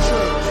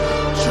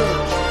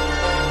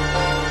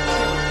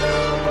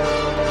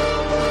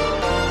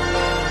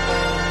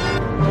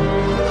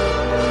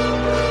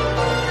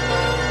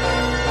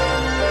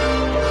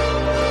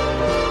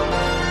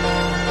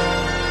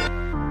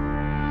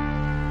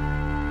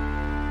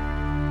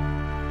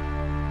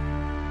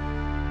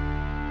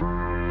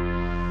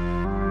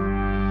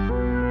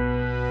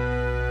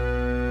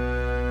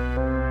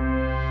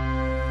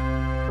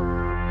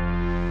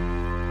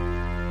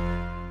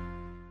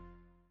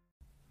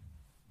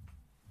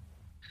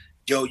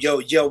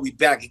 Yo, we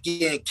back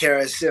again.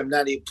 KRSM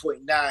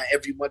 98.9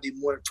 every Monday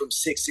morning from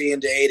 6 a.m.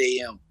 to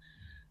 8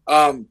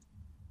 a.m.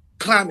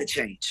 Climate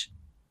change.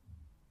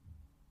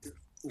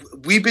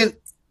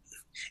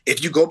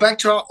 If you go back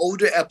to our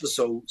older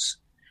episodes,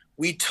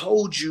 we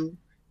told you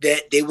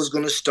that they was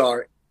going to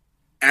start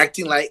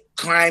acting like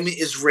climate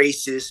is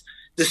racist,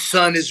 the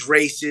sun is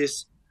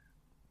racist.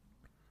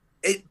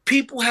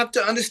 People have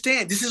to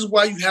understand. This is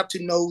why you have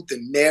to know the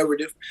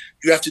narrative.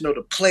 You have to know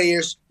the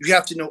players. You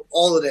have to know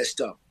all of that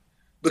stuff,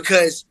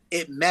 because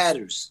it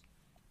matters.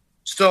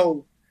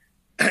 So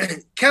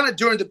kind of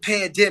during the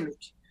pandemic,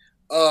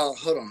 during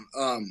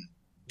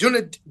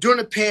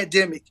the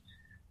pandemic,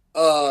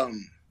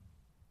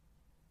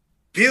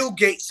 Bill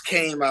Gates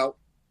came out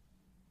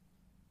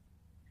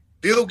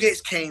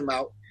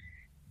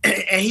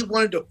and he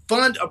wanted to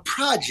fund a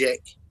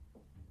project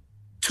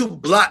to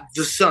block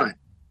the sun.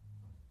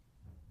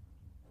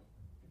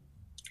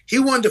 He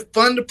wanted to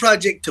fund the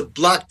project to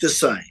block the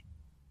sun.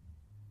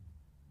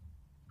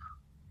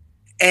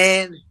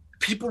 And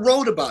people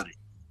wrote about it.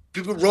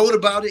 People wrote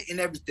about it and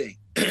everything.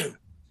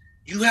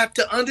 You have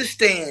to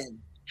understand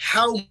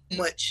how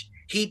much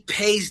he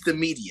pays the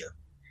media.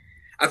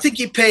 I think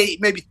he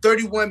paid maybe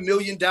 $31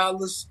 million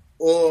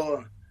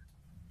or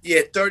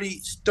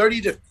 30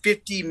 to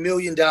 $50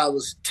 million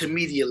to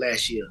media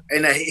last year.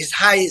 And his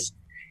highest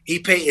he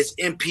paid is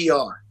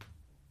NPR.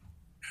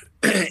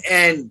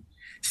 And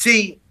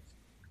see,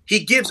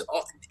 he gives,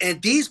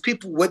 and these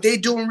people, what they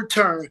do in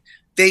return,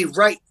 they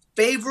write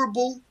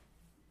favorable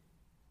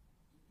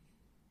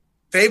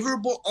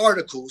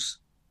articles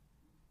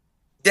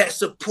that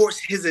supports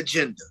his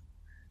agenda.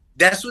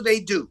 That's what they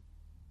do.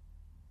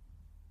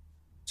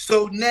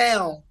 So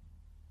now,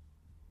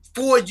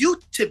 for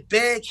you to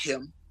beg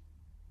him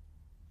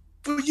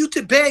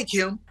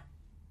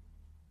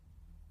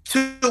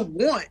to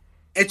want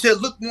and to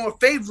look more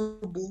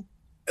favorable,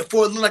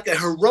 for like a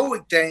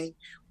heroic thing,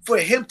 for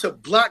him to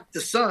block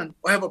the sun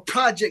or have a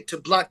project to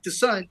block the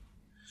sun,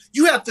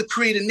 you have to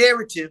create a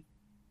narrative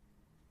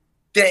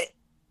that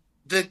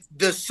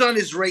the sun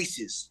is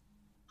racist,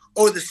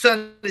 or the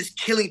sun is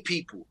killing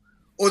people,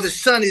 or the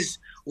sun is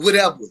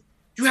whatever.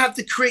 You have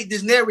to create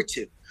this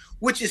narrative,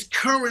 which is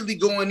currently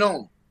going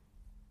on.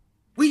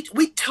 We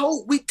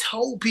told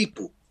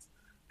people,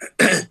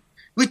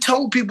 we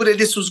told people that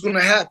this was going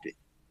to happen,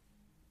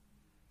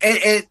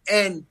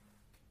 and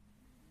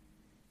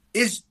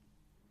is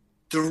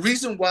the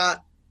reason why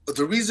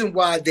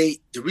they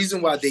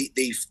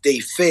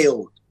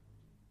failed.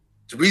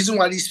 The reason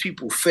why these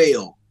people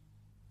failed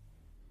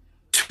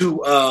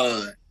to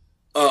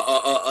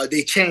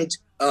they changed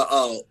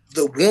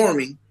the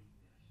warming.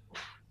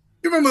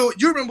 You remember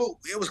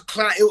it was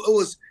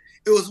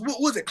what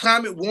was it,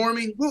 climate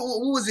warming? What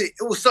was it?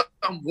 It was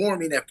something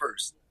warming at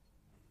first.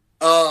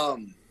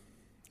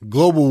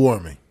 Global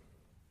warming.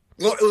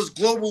 It was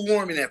global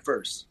warming at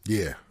first.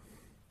 Yeah.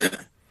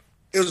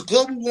 It was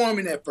global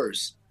warming at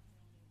first.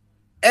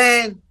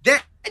 And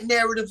that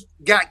narrative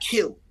got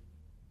killed.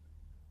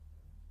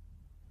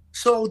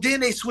 So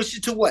then they switched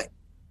it to what?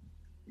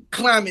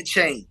 Climate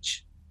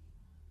change.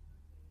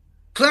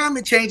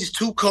 Climate change is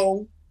too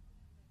cold.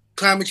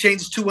 Climate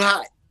change is too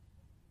hot.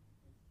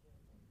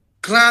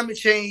 Climate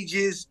change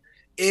is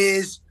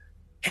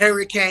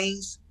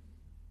hurricanes.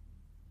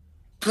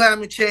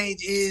 Climate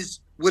change is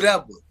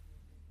whatever.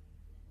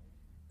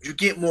 You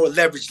get more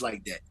leverage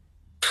like that.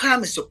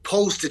 Climate's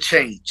supposed to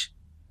change.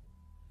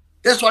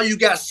 That's why you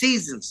got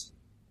seasons.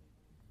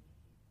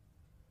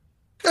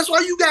 That's why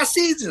you got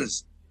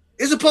seasons.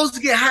 It's supposed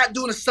to get hot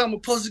during the summer,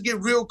 supposed to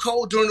get real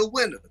cold during the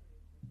winter.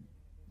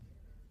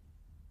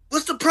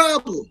 What's the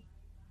problem?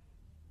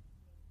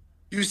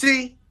 You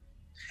see?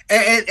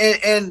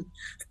 And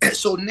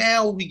so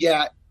now we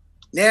got,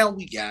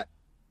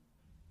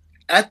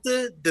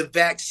 after the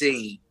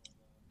vaccine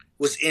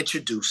was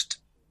introduced,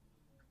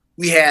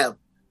 we have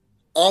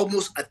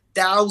almost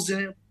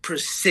 1,000%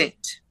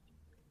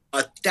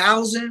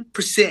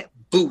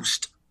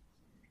 boost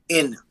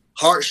in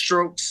heart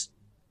strokes,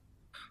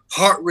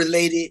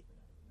 heart-related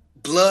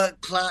blood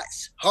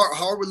clots,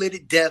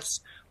 heart-related deaths,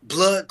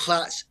 blood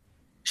clots,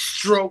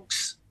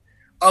 strokes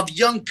of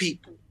young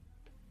people,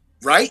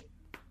 right?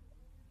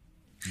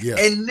 Yeah.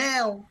 And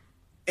now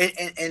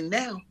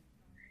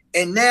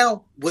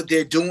what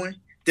they're doing,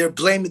 they're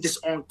blaming this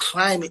on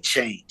climate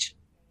change.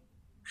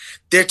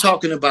 They're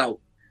talking about,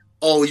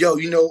 oh, yo,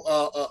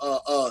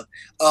 the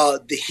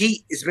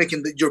heat is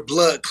making your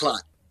blood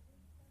clot.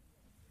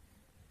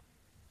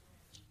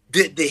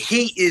 The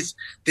heat is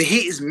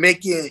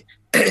making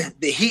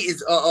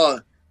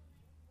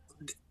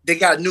they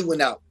got a new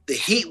one out. The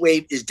heat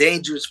wave is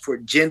dangerous for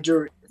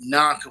gender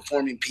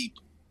non-conforming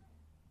people.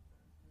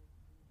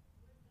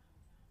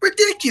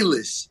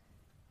 Ridiculous.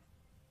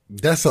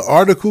 That's an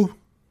article?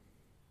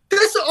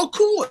 Of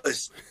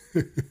course.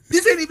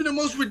 This ain't even the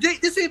most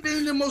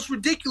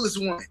ridiculous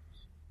one.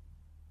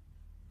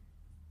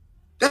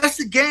 That's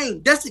the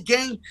game. That's the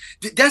game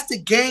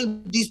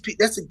these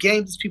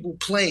people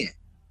playing.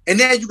 And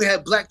now you can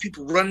have black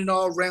people running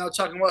all around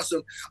talking about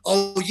some,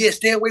 oh yeah,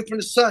 stay away from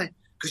the sun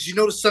because you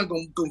know the sun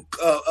gonna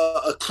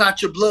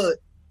clot your blood.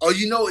 Or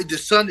you know the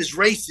sun is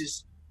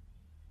racist.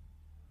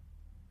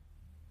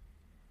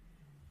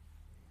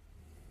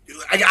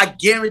 I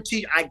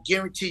guarantee you,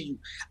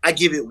 I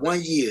give it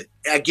 1 year.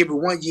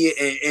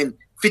 and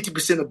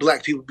 50% of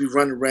black people be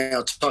running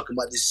around talking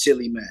about this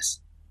silly mess.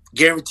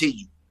 Guarantee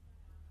you.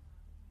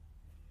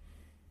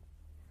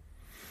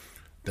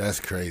 That's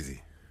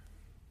crazy.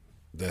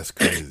 And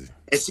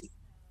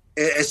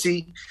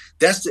see,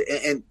 that's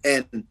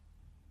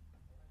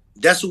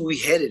that's what we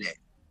headed at.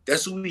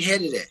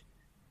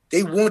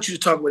 They want you to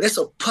talk about. That's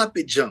a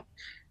puppet jump.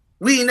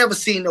 We ain't never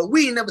seen no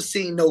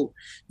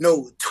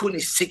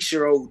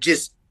 26-year-old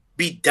just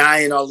be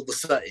dying all of a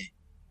sudden.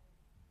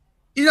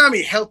 You know what I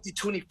mean? Healthy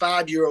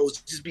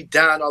 25-year-olds just be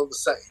dying all of a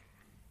sudden.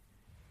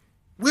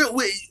 We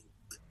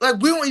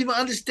don't even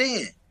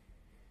understand.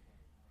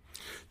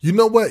 You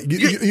know what?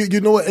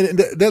 You know what? And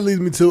that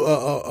leads me to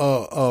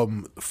a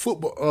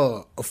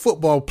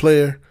football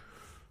player.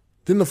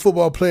 Didn't the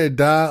football player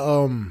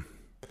die?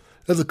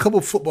 There's a couple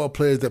of football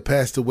players that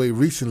passed away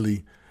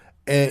recently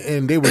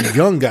and they were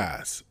young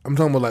guys. I'm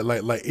talking about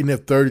like in their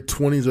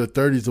 20s or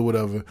 30s or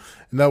whatever.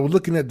 And I was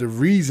looking at the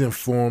reason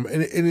for them,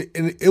 and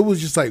it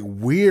was just like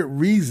weird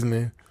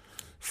reasoning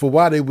for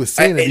why they were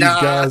saying that these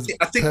guys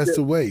passed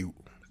away.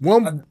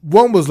 One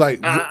was like,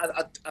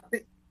 I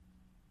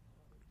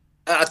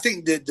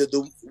think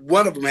the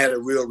one of them had a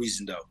real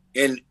reason though,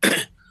 and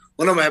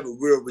one of them had a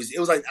real reason. It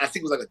was like, I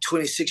think it was like a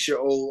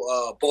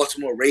 26-year-old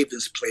Baltimore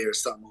Ravens player or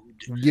something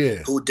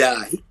who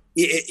died.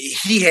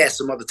 He had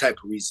some other type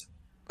of reason.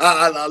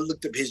 I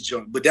looked up his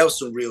junk, but that was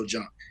some real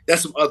junk.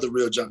 That's some other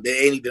real junk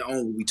that ain't even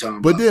on what we talking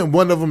about. But then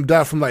one of them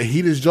died from like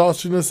heat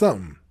exhaustion or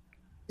something.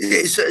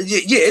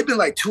 It been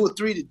like 2 or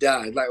 3 that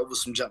died like over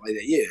some junk like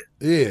that.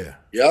 Yeah.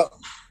 Yep.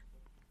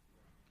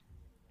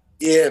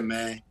 Yeah,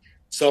 man.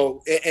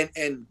 So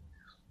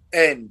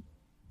and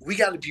we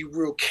got to be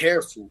real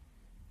careful.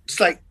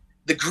 It's like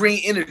the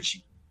green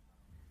energy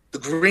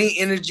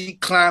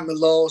climate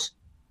laws.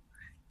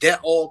 That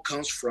all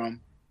comes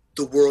from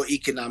the World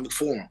Economic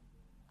Forum.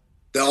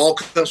 That all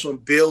comes from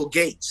Bill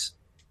Gates.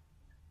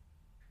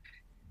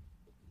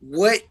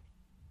 What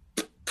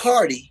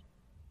party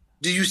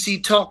do you see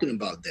talking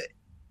about that?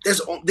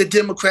 That's the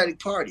Democratic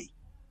Party.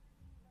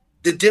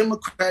 The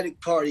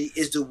Democratic Party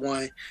is the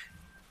one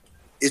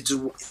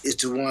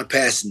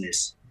passing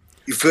this.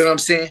 You feel what I'm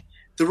saying?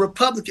 The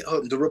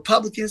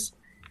Republicans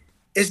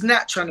is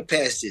not trying to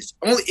pass this.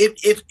 Only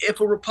if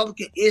a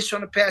Republican is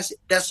trying to pass it,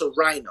 that's a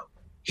rhino.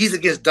 He's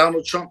against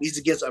Donald Trump. He's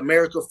against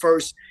America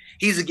First.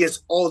 He's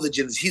against all the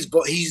agendas.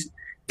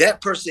 That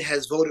person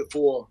has voted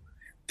for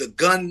the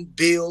gun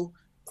bill,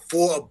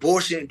 for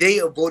abortion. They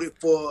have voted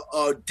for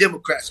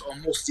Democrats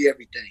on mostly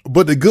everything.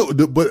 But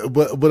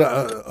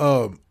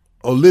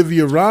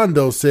Olivia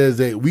Rondo says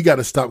that we got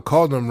to stop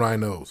calling them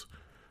rhinos.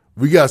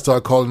 We got to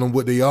start calling them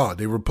what they are.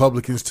 They're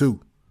Republicans too.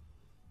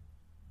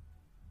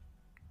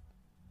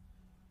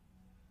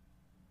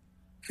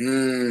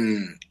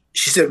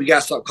 She said we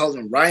got to stop calling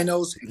them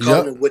rhinos and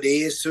calling them what they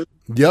is too.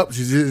 Yep,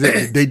 she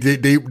said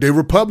they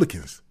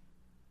Republicans.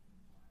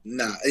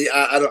 Nah,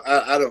 I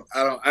don't.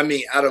 I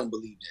mean, I don't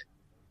believe that.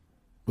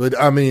 But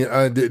I mean,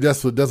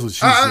 that's what she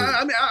said.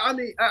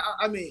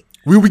 I mean,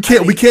 we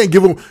can't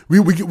give them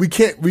we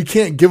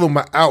can't give them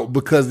an out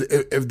because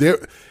if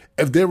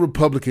they're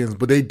Republicans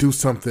but they do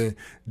something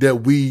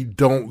that we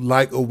don't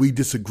like or we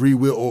disagree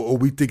with or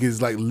we think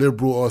is like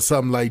liberal or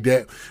something like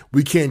that,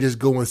 we can't just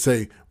go and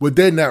say, well,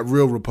 they're not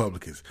real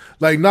Republicans.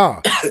 Like,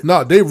 nah,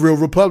 they real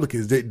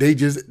Republicans. They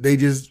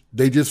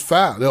just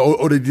foul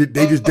or they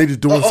just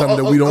doing something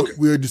that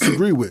we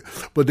disagree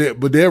with. But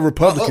they're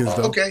Republicans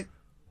though. Okay.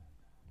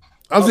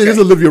 I'm saying it's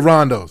Olivia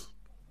Rondo's.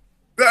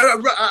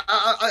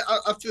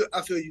 I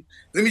feel you.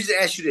 Let me just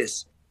ask you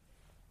this: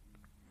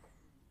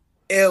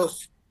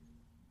 if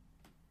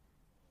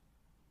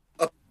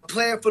a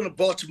player from the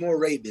Baltimore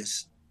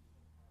Ravens,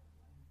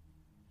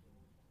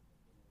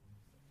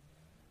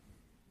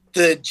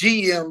 the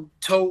GM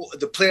told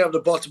the player of the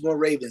Baltimore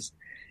Ravens,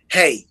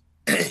 "Hey,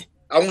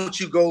 I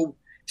want you to go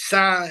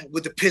sign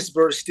with the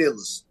Pittsburgh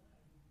Steelers.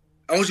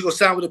 I want you to go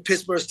sign with the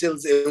Pittsburgh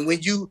Steelers, and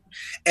when you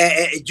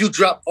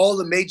drop all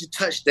the major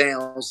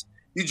touchdowns,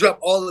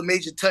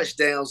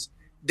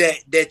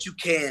 that you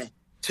can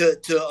to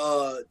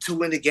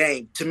win the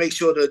game, to make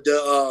sure that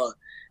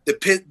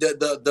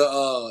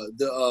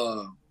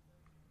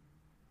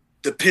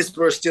the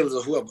Pittsburgh Steelers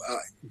or whoever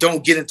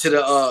don't get into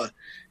the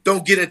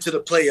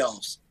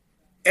playoffs."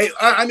 And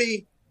I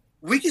mean,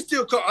 we can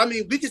still call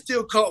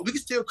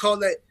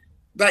that,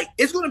 like,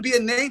 it's going to be a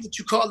name that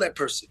you call that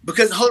person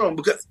because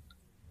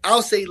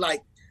I'll say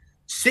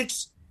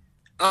 6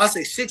 or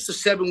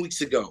 7 weeks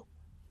ago,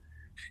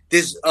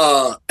 this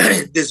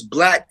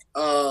black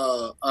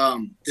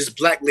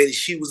lady,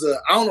 she was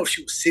I don't know if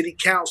she was city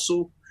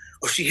council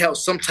or she held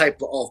some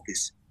type of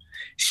office.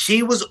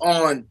 They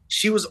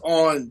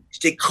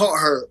caught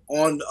her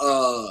on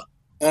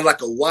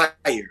like a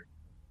wire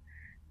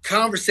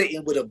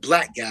conversating with a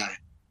black guy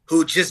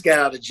who just got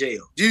out of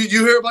jail.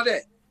 You hear about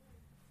that?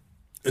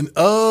 And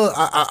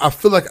I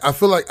feel like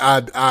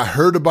I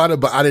heard about it,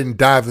 but I didn't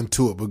dive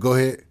into it. But go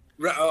ahead.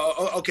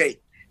 Okay.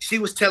 She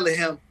was telling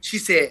him. She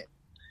said,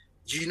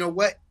 "You know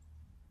what?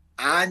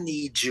 I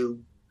need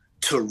you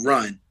to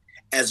run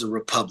as a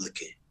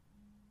Republican.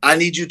 I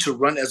need you to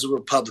run as a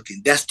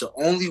Republican. That's the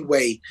only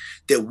way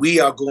that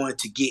we are going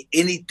to get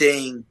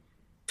anything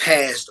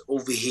passed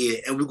over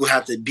here, and we're gonna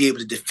have to be able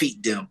to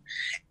defeat them.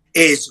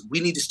 Is we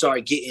need to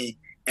start getting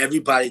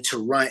everybody to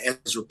run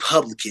as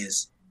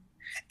Republicans,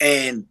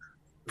 and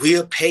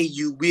we'll pay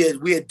you. We'll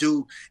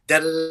do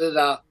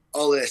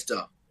all of that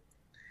stuff."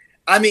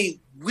 I mean,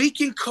 we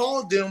can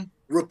call them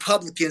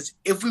Republicans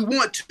if we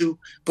want to,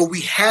 but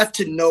we have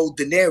to know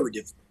the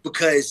narrative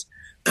because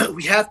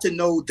we have to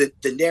know the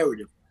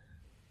narrative.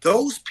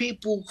 Those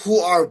people who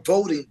are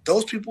voting,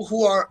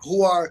 who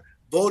are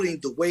voting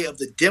the way of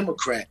the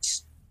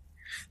Democrats,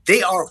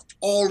 they are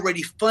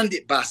already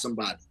funded by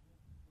somebody.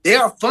 They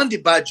are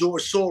funded by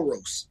George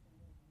Soros.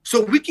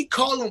 So we could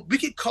call them. We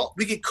could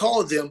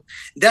call them.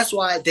 That's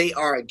why they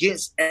are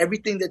against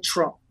everything that's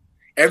Trump.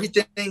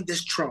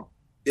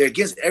 They're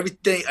against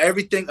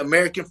everything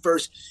American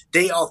first.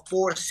 They are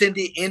for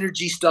sending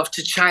energy stuff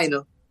to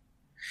China.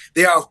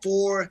 They are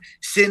for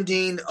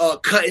sending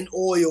cutting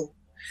oil.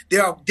 They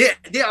are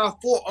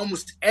for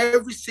almost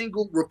every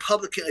single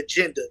Republican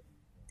agenda.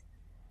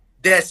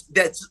 That's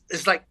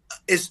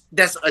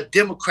a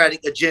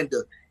Democratic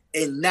agenda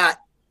and not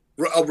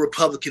a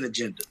Republican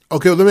agenda.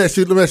 Okay, let me ask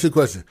you a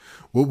question.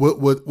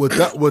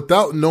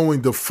 Without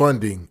knowing the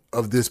funding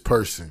of this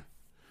person,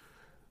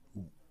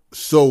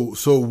 so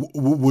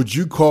would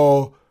you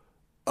call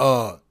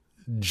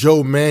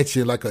Joe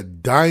Manchin like a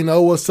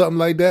dino or something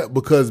like that?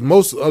 Because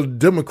most of the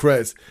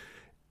Democrats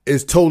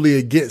is totally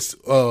against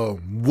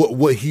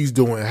what he's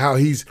doing, how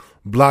he's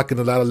blocking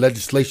a lot of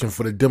legislation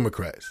for the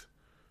Democrats.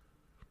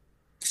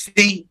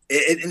 See,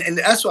 and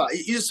that's why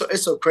it's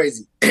so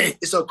crazy.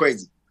 It's so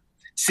crazy.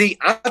 See,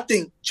 I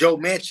think Joe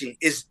Manchin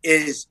is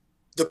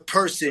the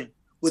person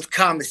with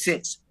common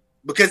sense.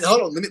 Because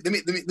hold on, let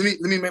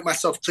me make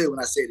myself clear when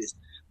I say this.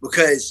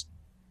 Because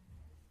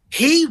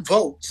he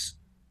votes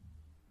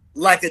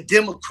like a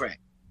Democrat,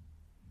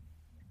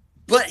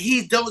 but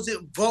he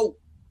doesn't vote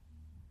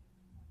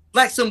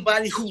like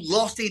somebody who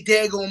lost their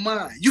daggone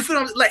mind. You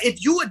feel like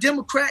if you're a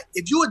Democrat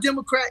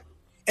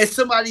and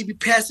somebody be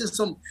passing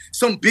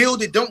some bill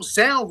that don't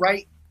sound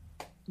right,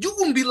 you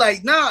gonna be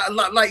like, nah,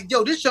 like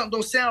yo, this junk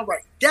don't sound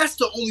right. That's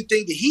the only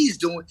thing that he's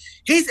doing.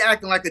 He's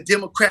acting like a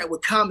Democrat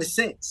with common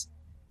sense.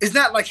 It's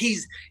not like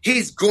he's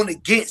going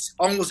against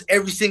almost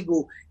every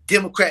single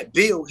Democrat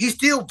bill. He's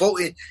still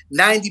voting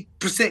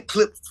 90%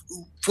 clip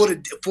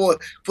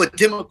for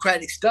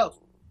Democratic stuff,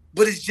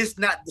 but it's just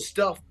not the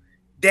stuff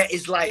that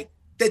is like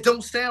that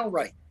don't sound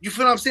right. You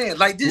feel what I'm saying?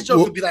 Like this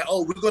joke could be like,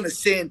 oh, we're gonna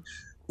send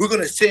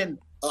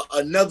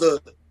another.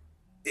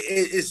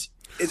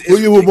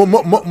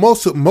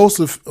 Most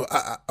of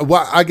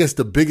I guess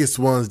the biggest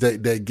ones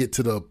that get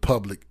to the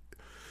public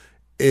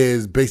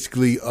is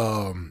basically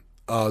the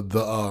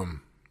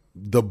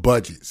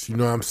budgets. You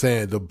know what I'm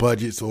saying? The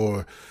budgets,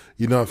 or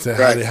you know what I'm saying,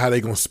 right. how they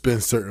gonna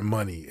spend certain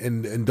money,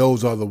 and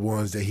those are the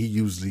ones that he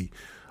usually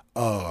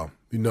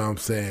you know what I'm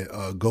saying,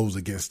 goes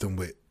against them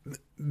with.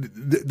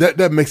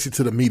 That makes it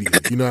to the media.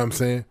 You know what I'm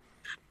saying?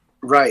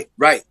 Right.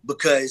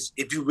 Because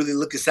if you really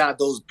look inside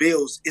those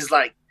bills, it's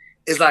like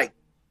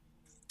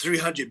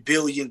 $300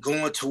 billion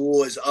going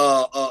towards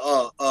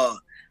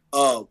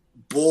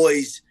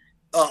boys,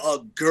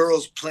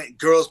 girls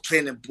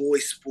playing in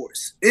boys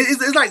sports.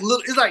 It's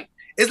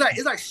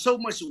like so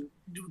much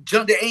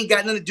junk that ain't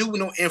got nothing to do with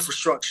no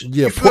infrastructure.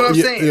 Yeah, you feel what I'm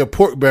saying? Yeah,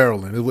 pork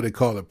barreling is what they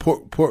call it.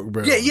 Pork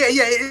barreling.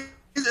 Yeah.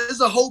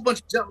 It's a whole bunch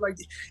of junk like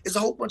it's a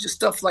whole bunch of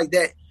stuff like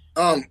that.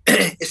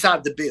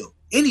 Inside the bill,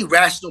 any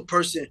rational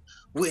person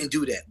wouldn't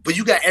do that. But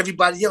you got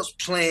everybody else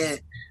playing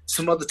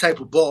some other type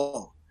of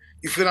ball.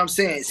 You feel what I'm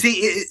saying?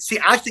 See,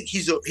 I think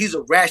he's a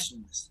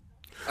rationalist.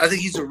 I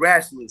think he's a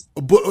rationalist.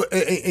 But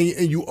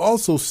and you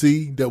also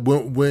see that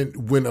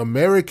when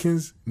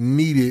Americans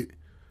needed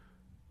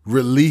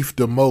relief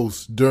the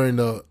most during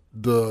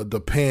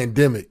the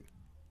pandemic,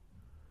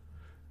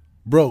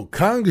 bro,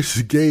 Congress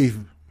gave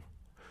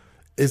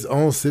its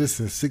own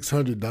citizens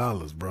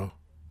 $600, bro.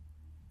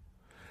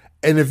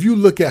 And if you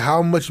look at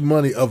how much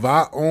money of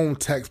our own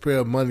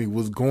taxpayer money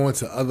was going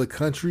to other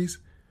countries,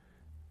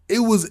 it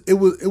was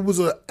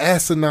an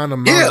asinine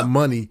amount of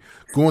money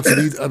going to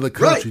these other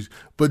countries. Right.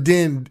 But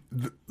then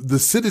the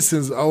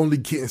citizens are only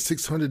getting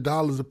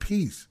 $600 a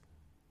piece.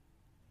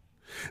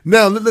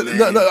 Now, let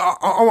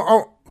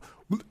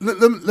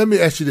me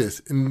ask you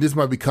this, and this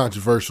might be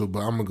controversial, but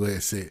I'm gonna go ahead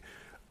and say it.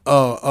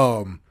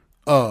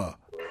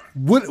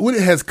 What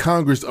has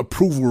Congress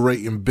approval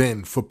rating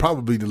been for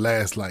probably the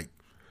last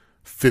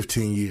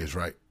 15 years,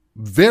 right?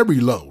 Very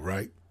low,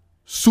 right?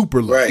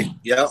 Super low. Right,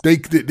 yeah.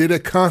 They're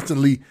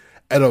constantly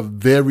at a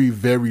very,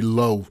 very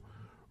low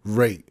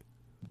rate.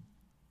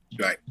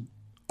 Right.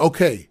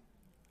 Okay.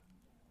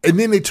 And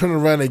then they turn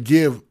around and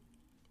give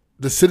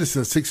the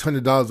citizens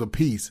 $600 a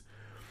piece,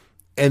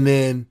 and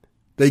then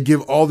they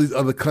give all these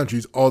other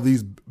countries all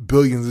these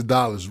billions of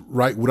dollars,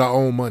 right, with our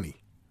own money.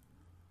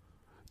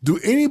 Do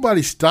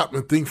anybody stop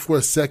and think for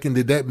a second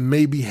that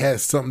maybe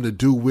has something to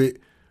do with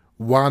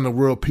why in the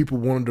world people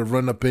wanted to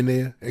run up in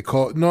there and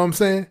call? You know what I'm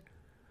saying?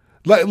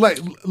 Like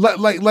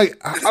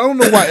I don't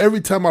know why every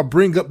time I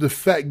bring up the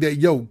fact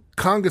that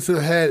Congress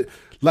have had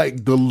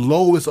the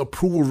lowest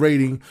approval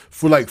rating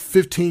for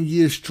 15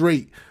 years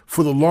straight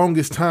for the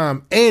longest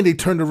time, and they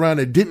turned around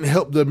and didn't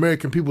help the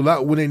American people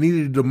out when they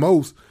needed it the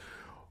most.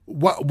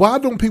 Why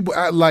don't people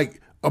act like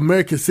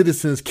American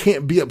citizens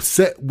can't be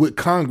upset with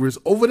Congress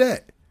over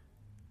that?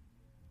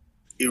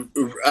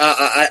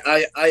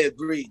 I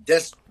agree.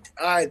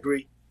 I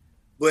agree,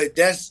 but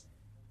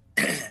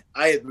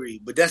I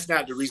agree, but that's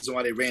not the reason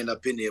why they ran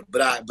up in there.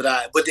 But I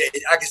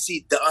can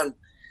see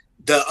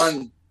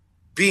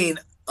being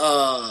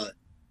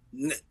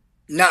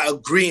not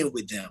agreeing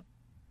with them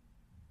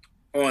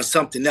on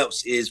something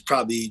else is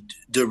probably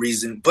the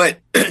reason. But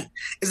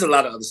there's a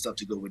lot of other stuff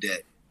to go with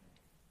that.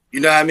 You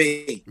know what I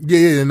mean?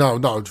 Yeah,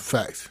 no,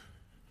 facts.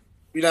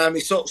 You know what I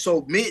mean?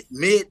 So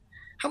mid.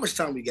 How much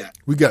time we got?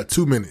 We got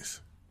 2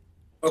 minutes.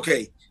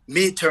 Okay,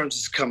 midterms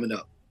is coming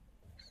up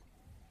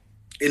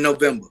in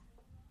November.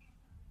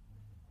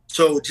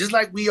 So just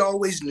like we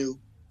always knew,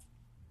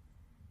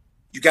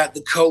 you got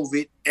the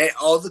COVID, and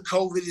all the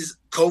COVID is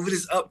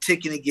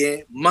upticking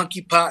again.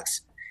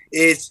 Monkeypox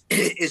is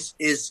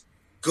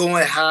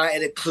going high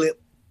at a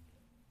clip.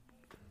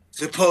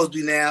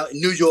 Supposedly now in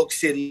New York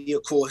City,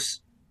 of course.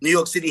 New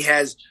York City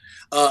has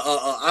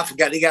I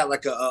forgot, they got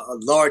like a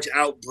large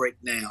outbreak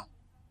now.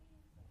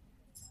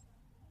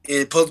 And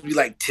it's supposed to be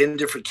like 10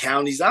 different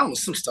counties. I don't know,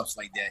 some stuff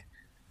like that.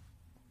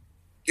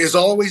 It's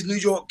always New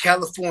York,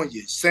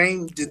 California.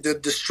 Same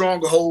the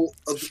stronghold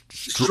of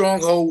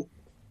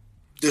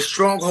the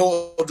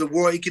stronghold of the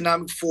World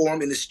Economic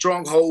Forum, and the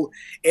stronghold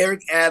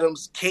Eric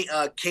Adams,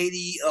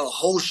 Katie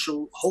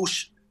Hochul or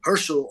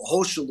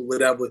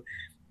whatever.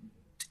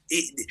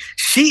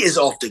 She is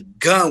off the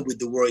gun with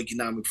the World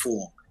Economic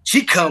Forum.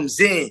 She comes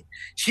in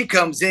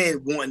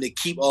wanting to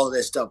keep all of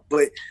that stuff.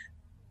 But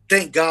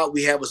thank God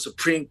we have a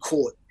Supreme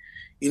Court,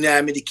 you know what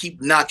I mean, to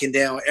keep knocking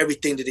down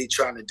everything that they're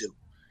trying to do.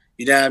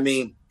 You know what I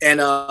mean?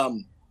 And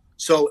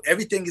so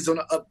everything is on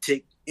the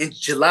uptick. In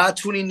July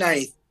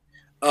 29th,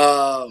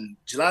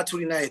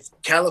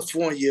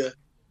 California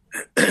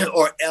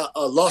or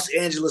Los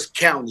Angeles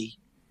County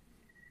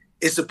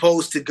is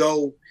supposed to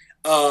go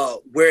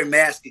wear a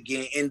mask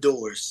again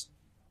indoors.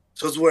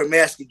 Supposed to wear a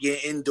mask again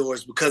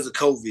indoors because of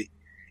COVID.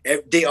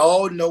 They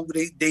all know what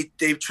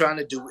they're trying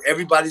to do.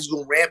 Everybody's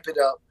going to ramp it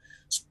up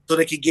so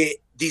they can get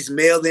these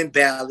mail-in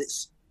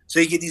ballots. So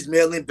you get these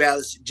mail-in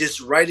ballots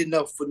just right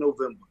enough for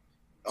November.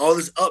 All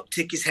this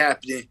uptick is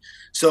happening.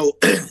 So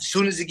as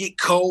soon as it get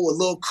cold, a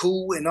little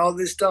cool and all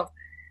this stuff,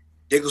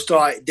 they're going to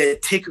start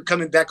that ticker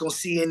coming back on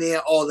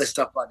CNN, all that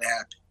stuff about to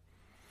happen.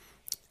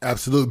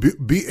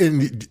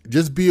 Absolutely.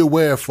 Just be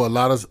aware for a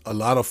lot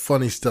of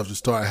funny stuff to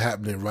start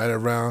happening right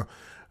around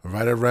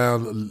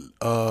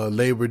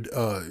Labor.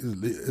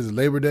 Is it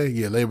Labor Day?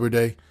 Yeah, Labor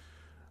Day.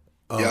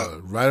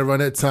 Right around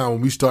that time when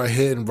we start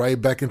heading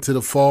right back into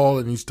the fall,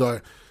 and you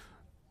start,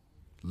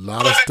 a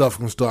lot of stuff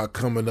gonna start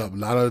coming up. A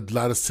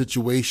lot of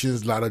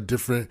situations, a lot of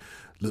different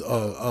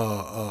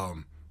laws,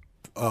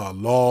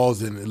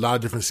 and a lot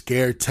of different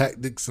scare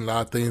tactics, and a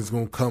lot of things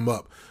gonna come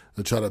up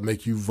to try to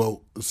make you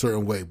vote a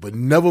certain way. But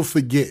never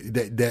forget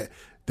that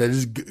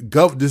this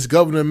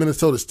governor of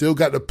Minnesota still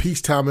got the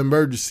peacetime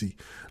emergency,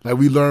 like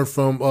we learned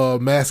from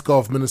Mask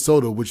Off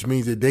Minnesota, which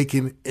means that they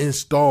can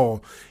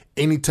install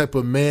any type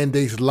of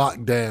mandates,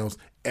 lockdowns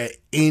at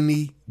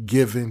any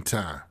given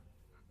time.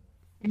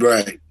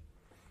 Right.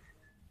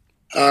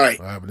 All right,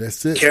 but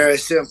that's it.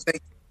 KRSM,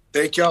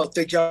 thank y'all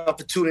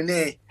for tuning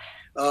in.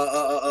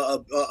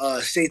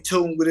 Stay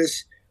tuned with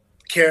us.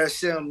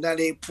 KRSM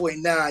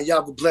 98.9.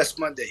 Y'all have a blessed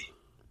Monday.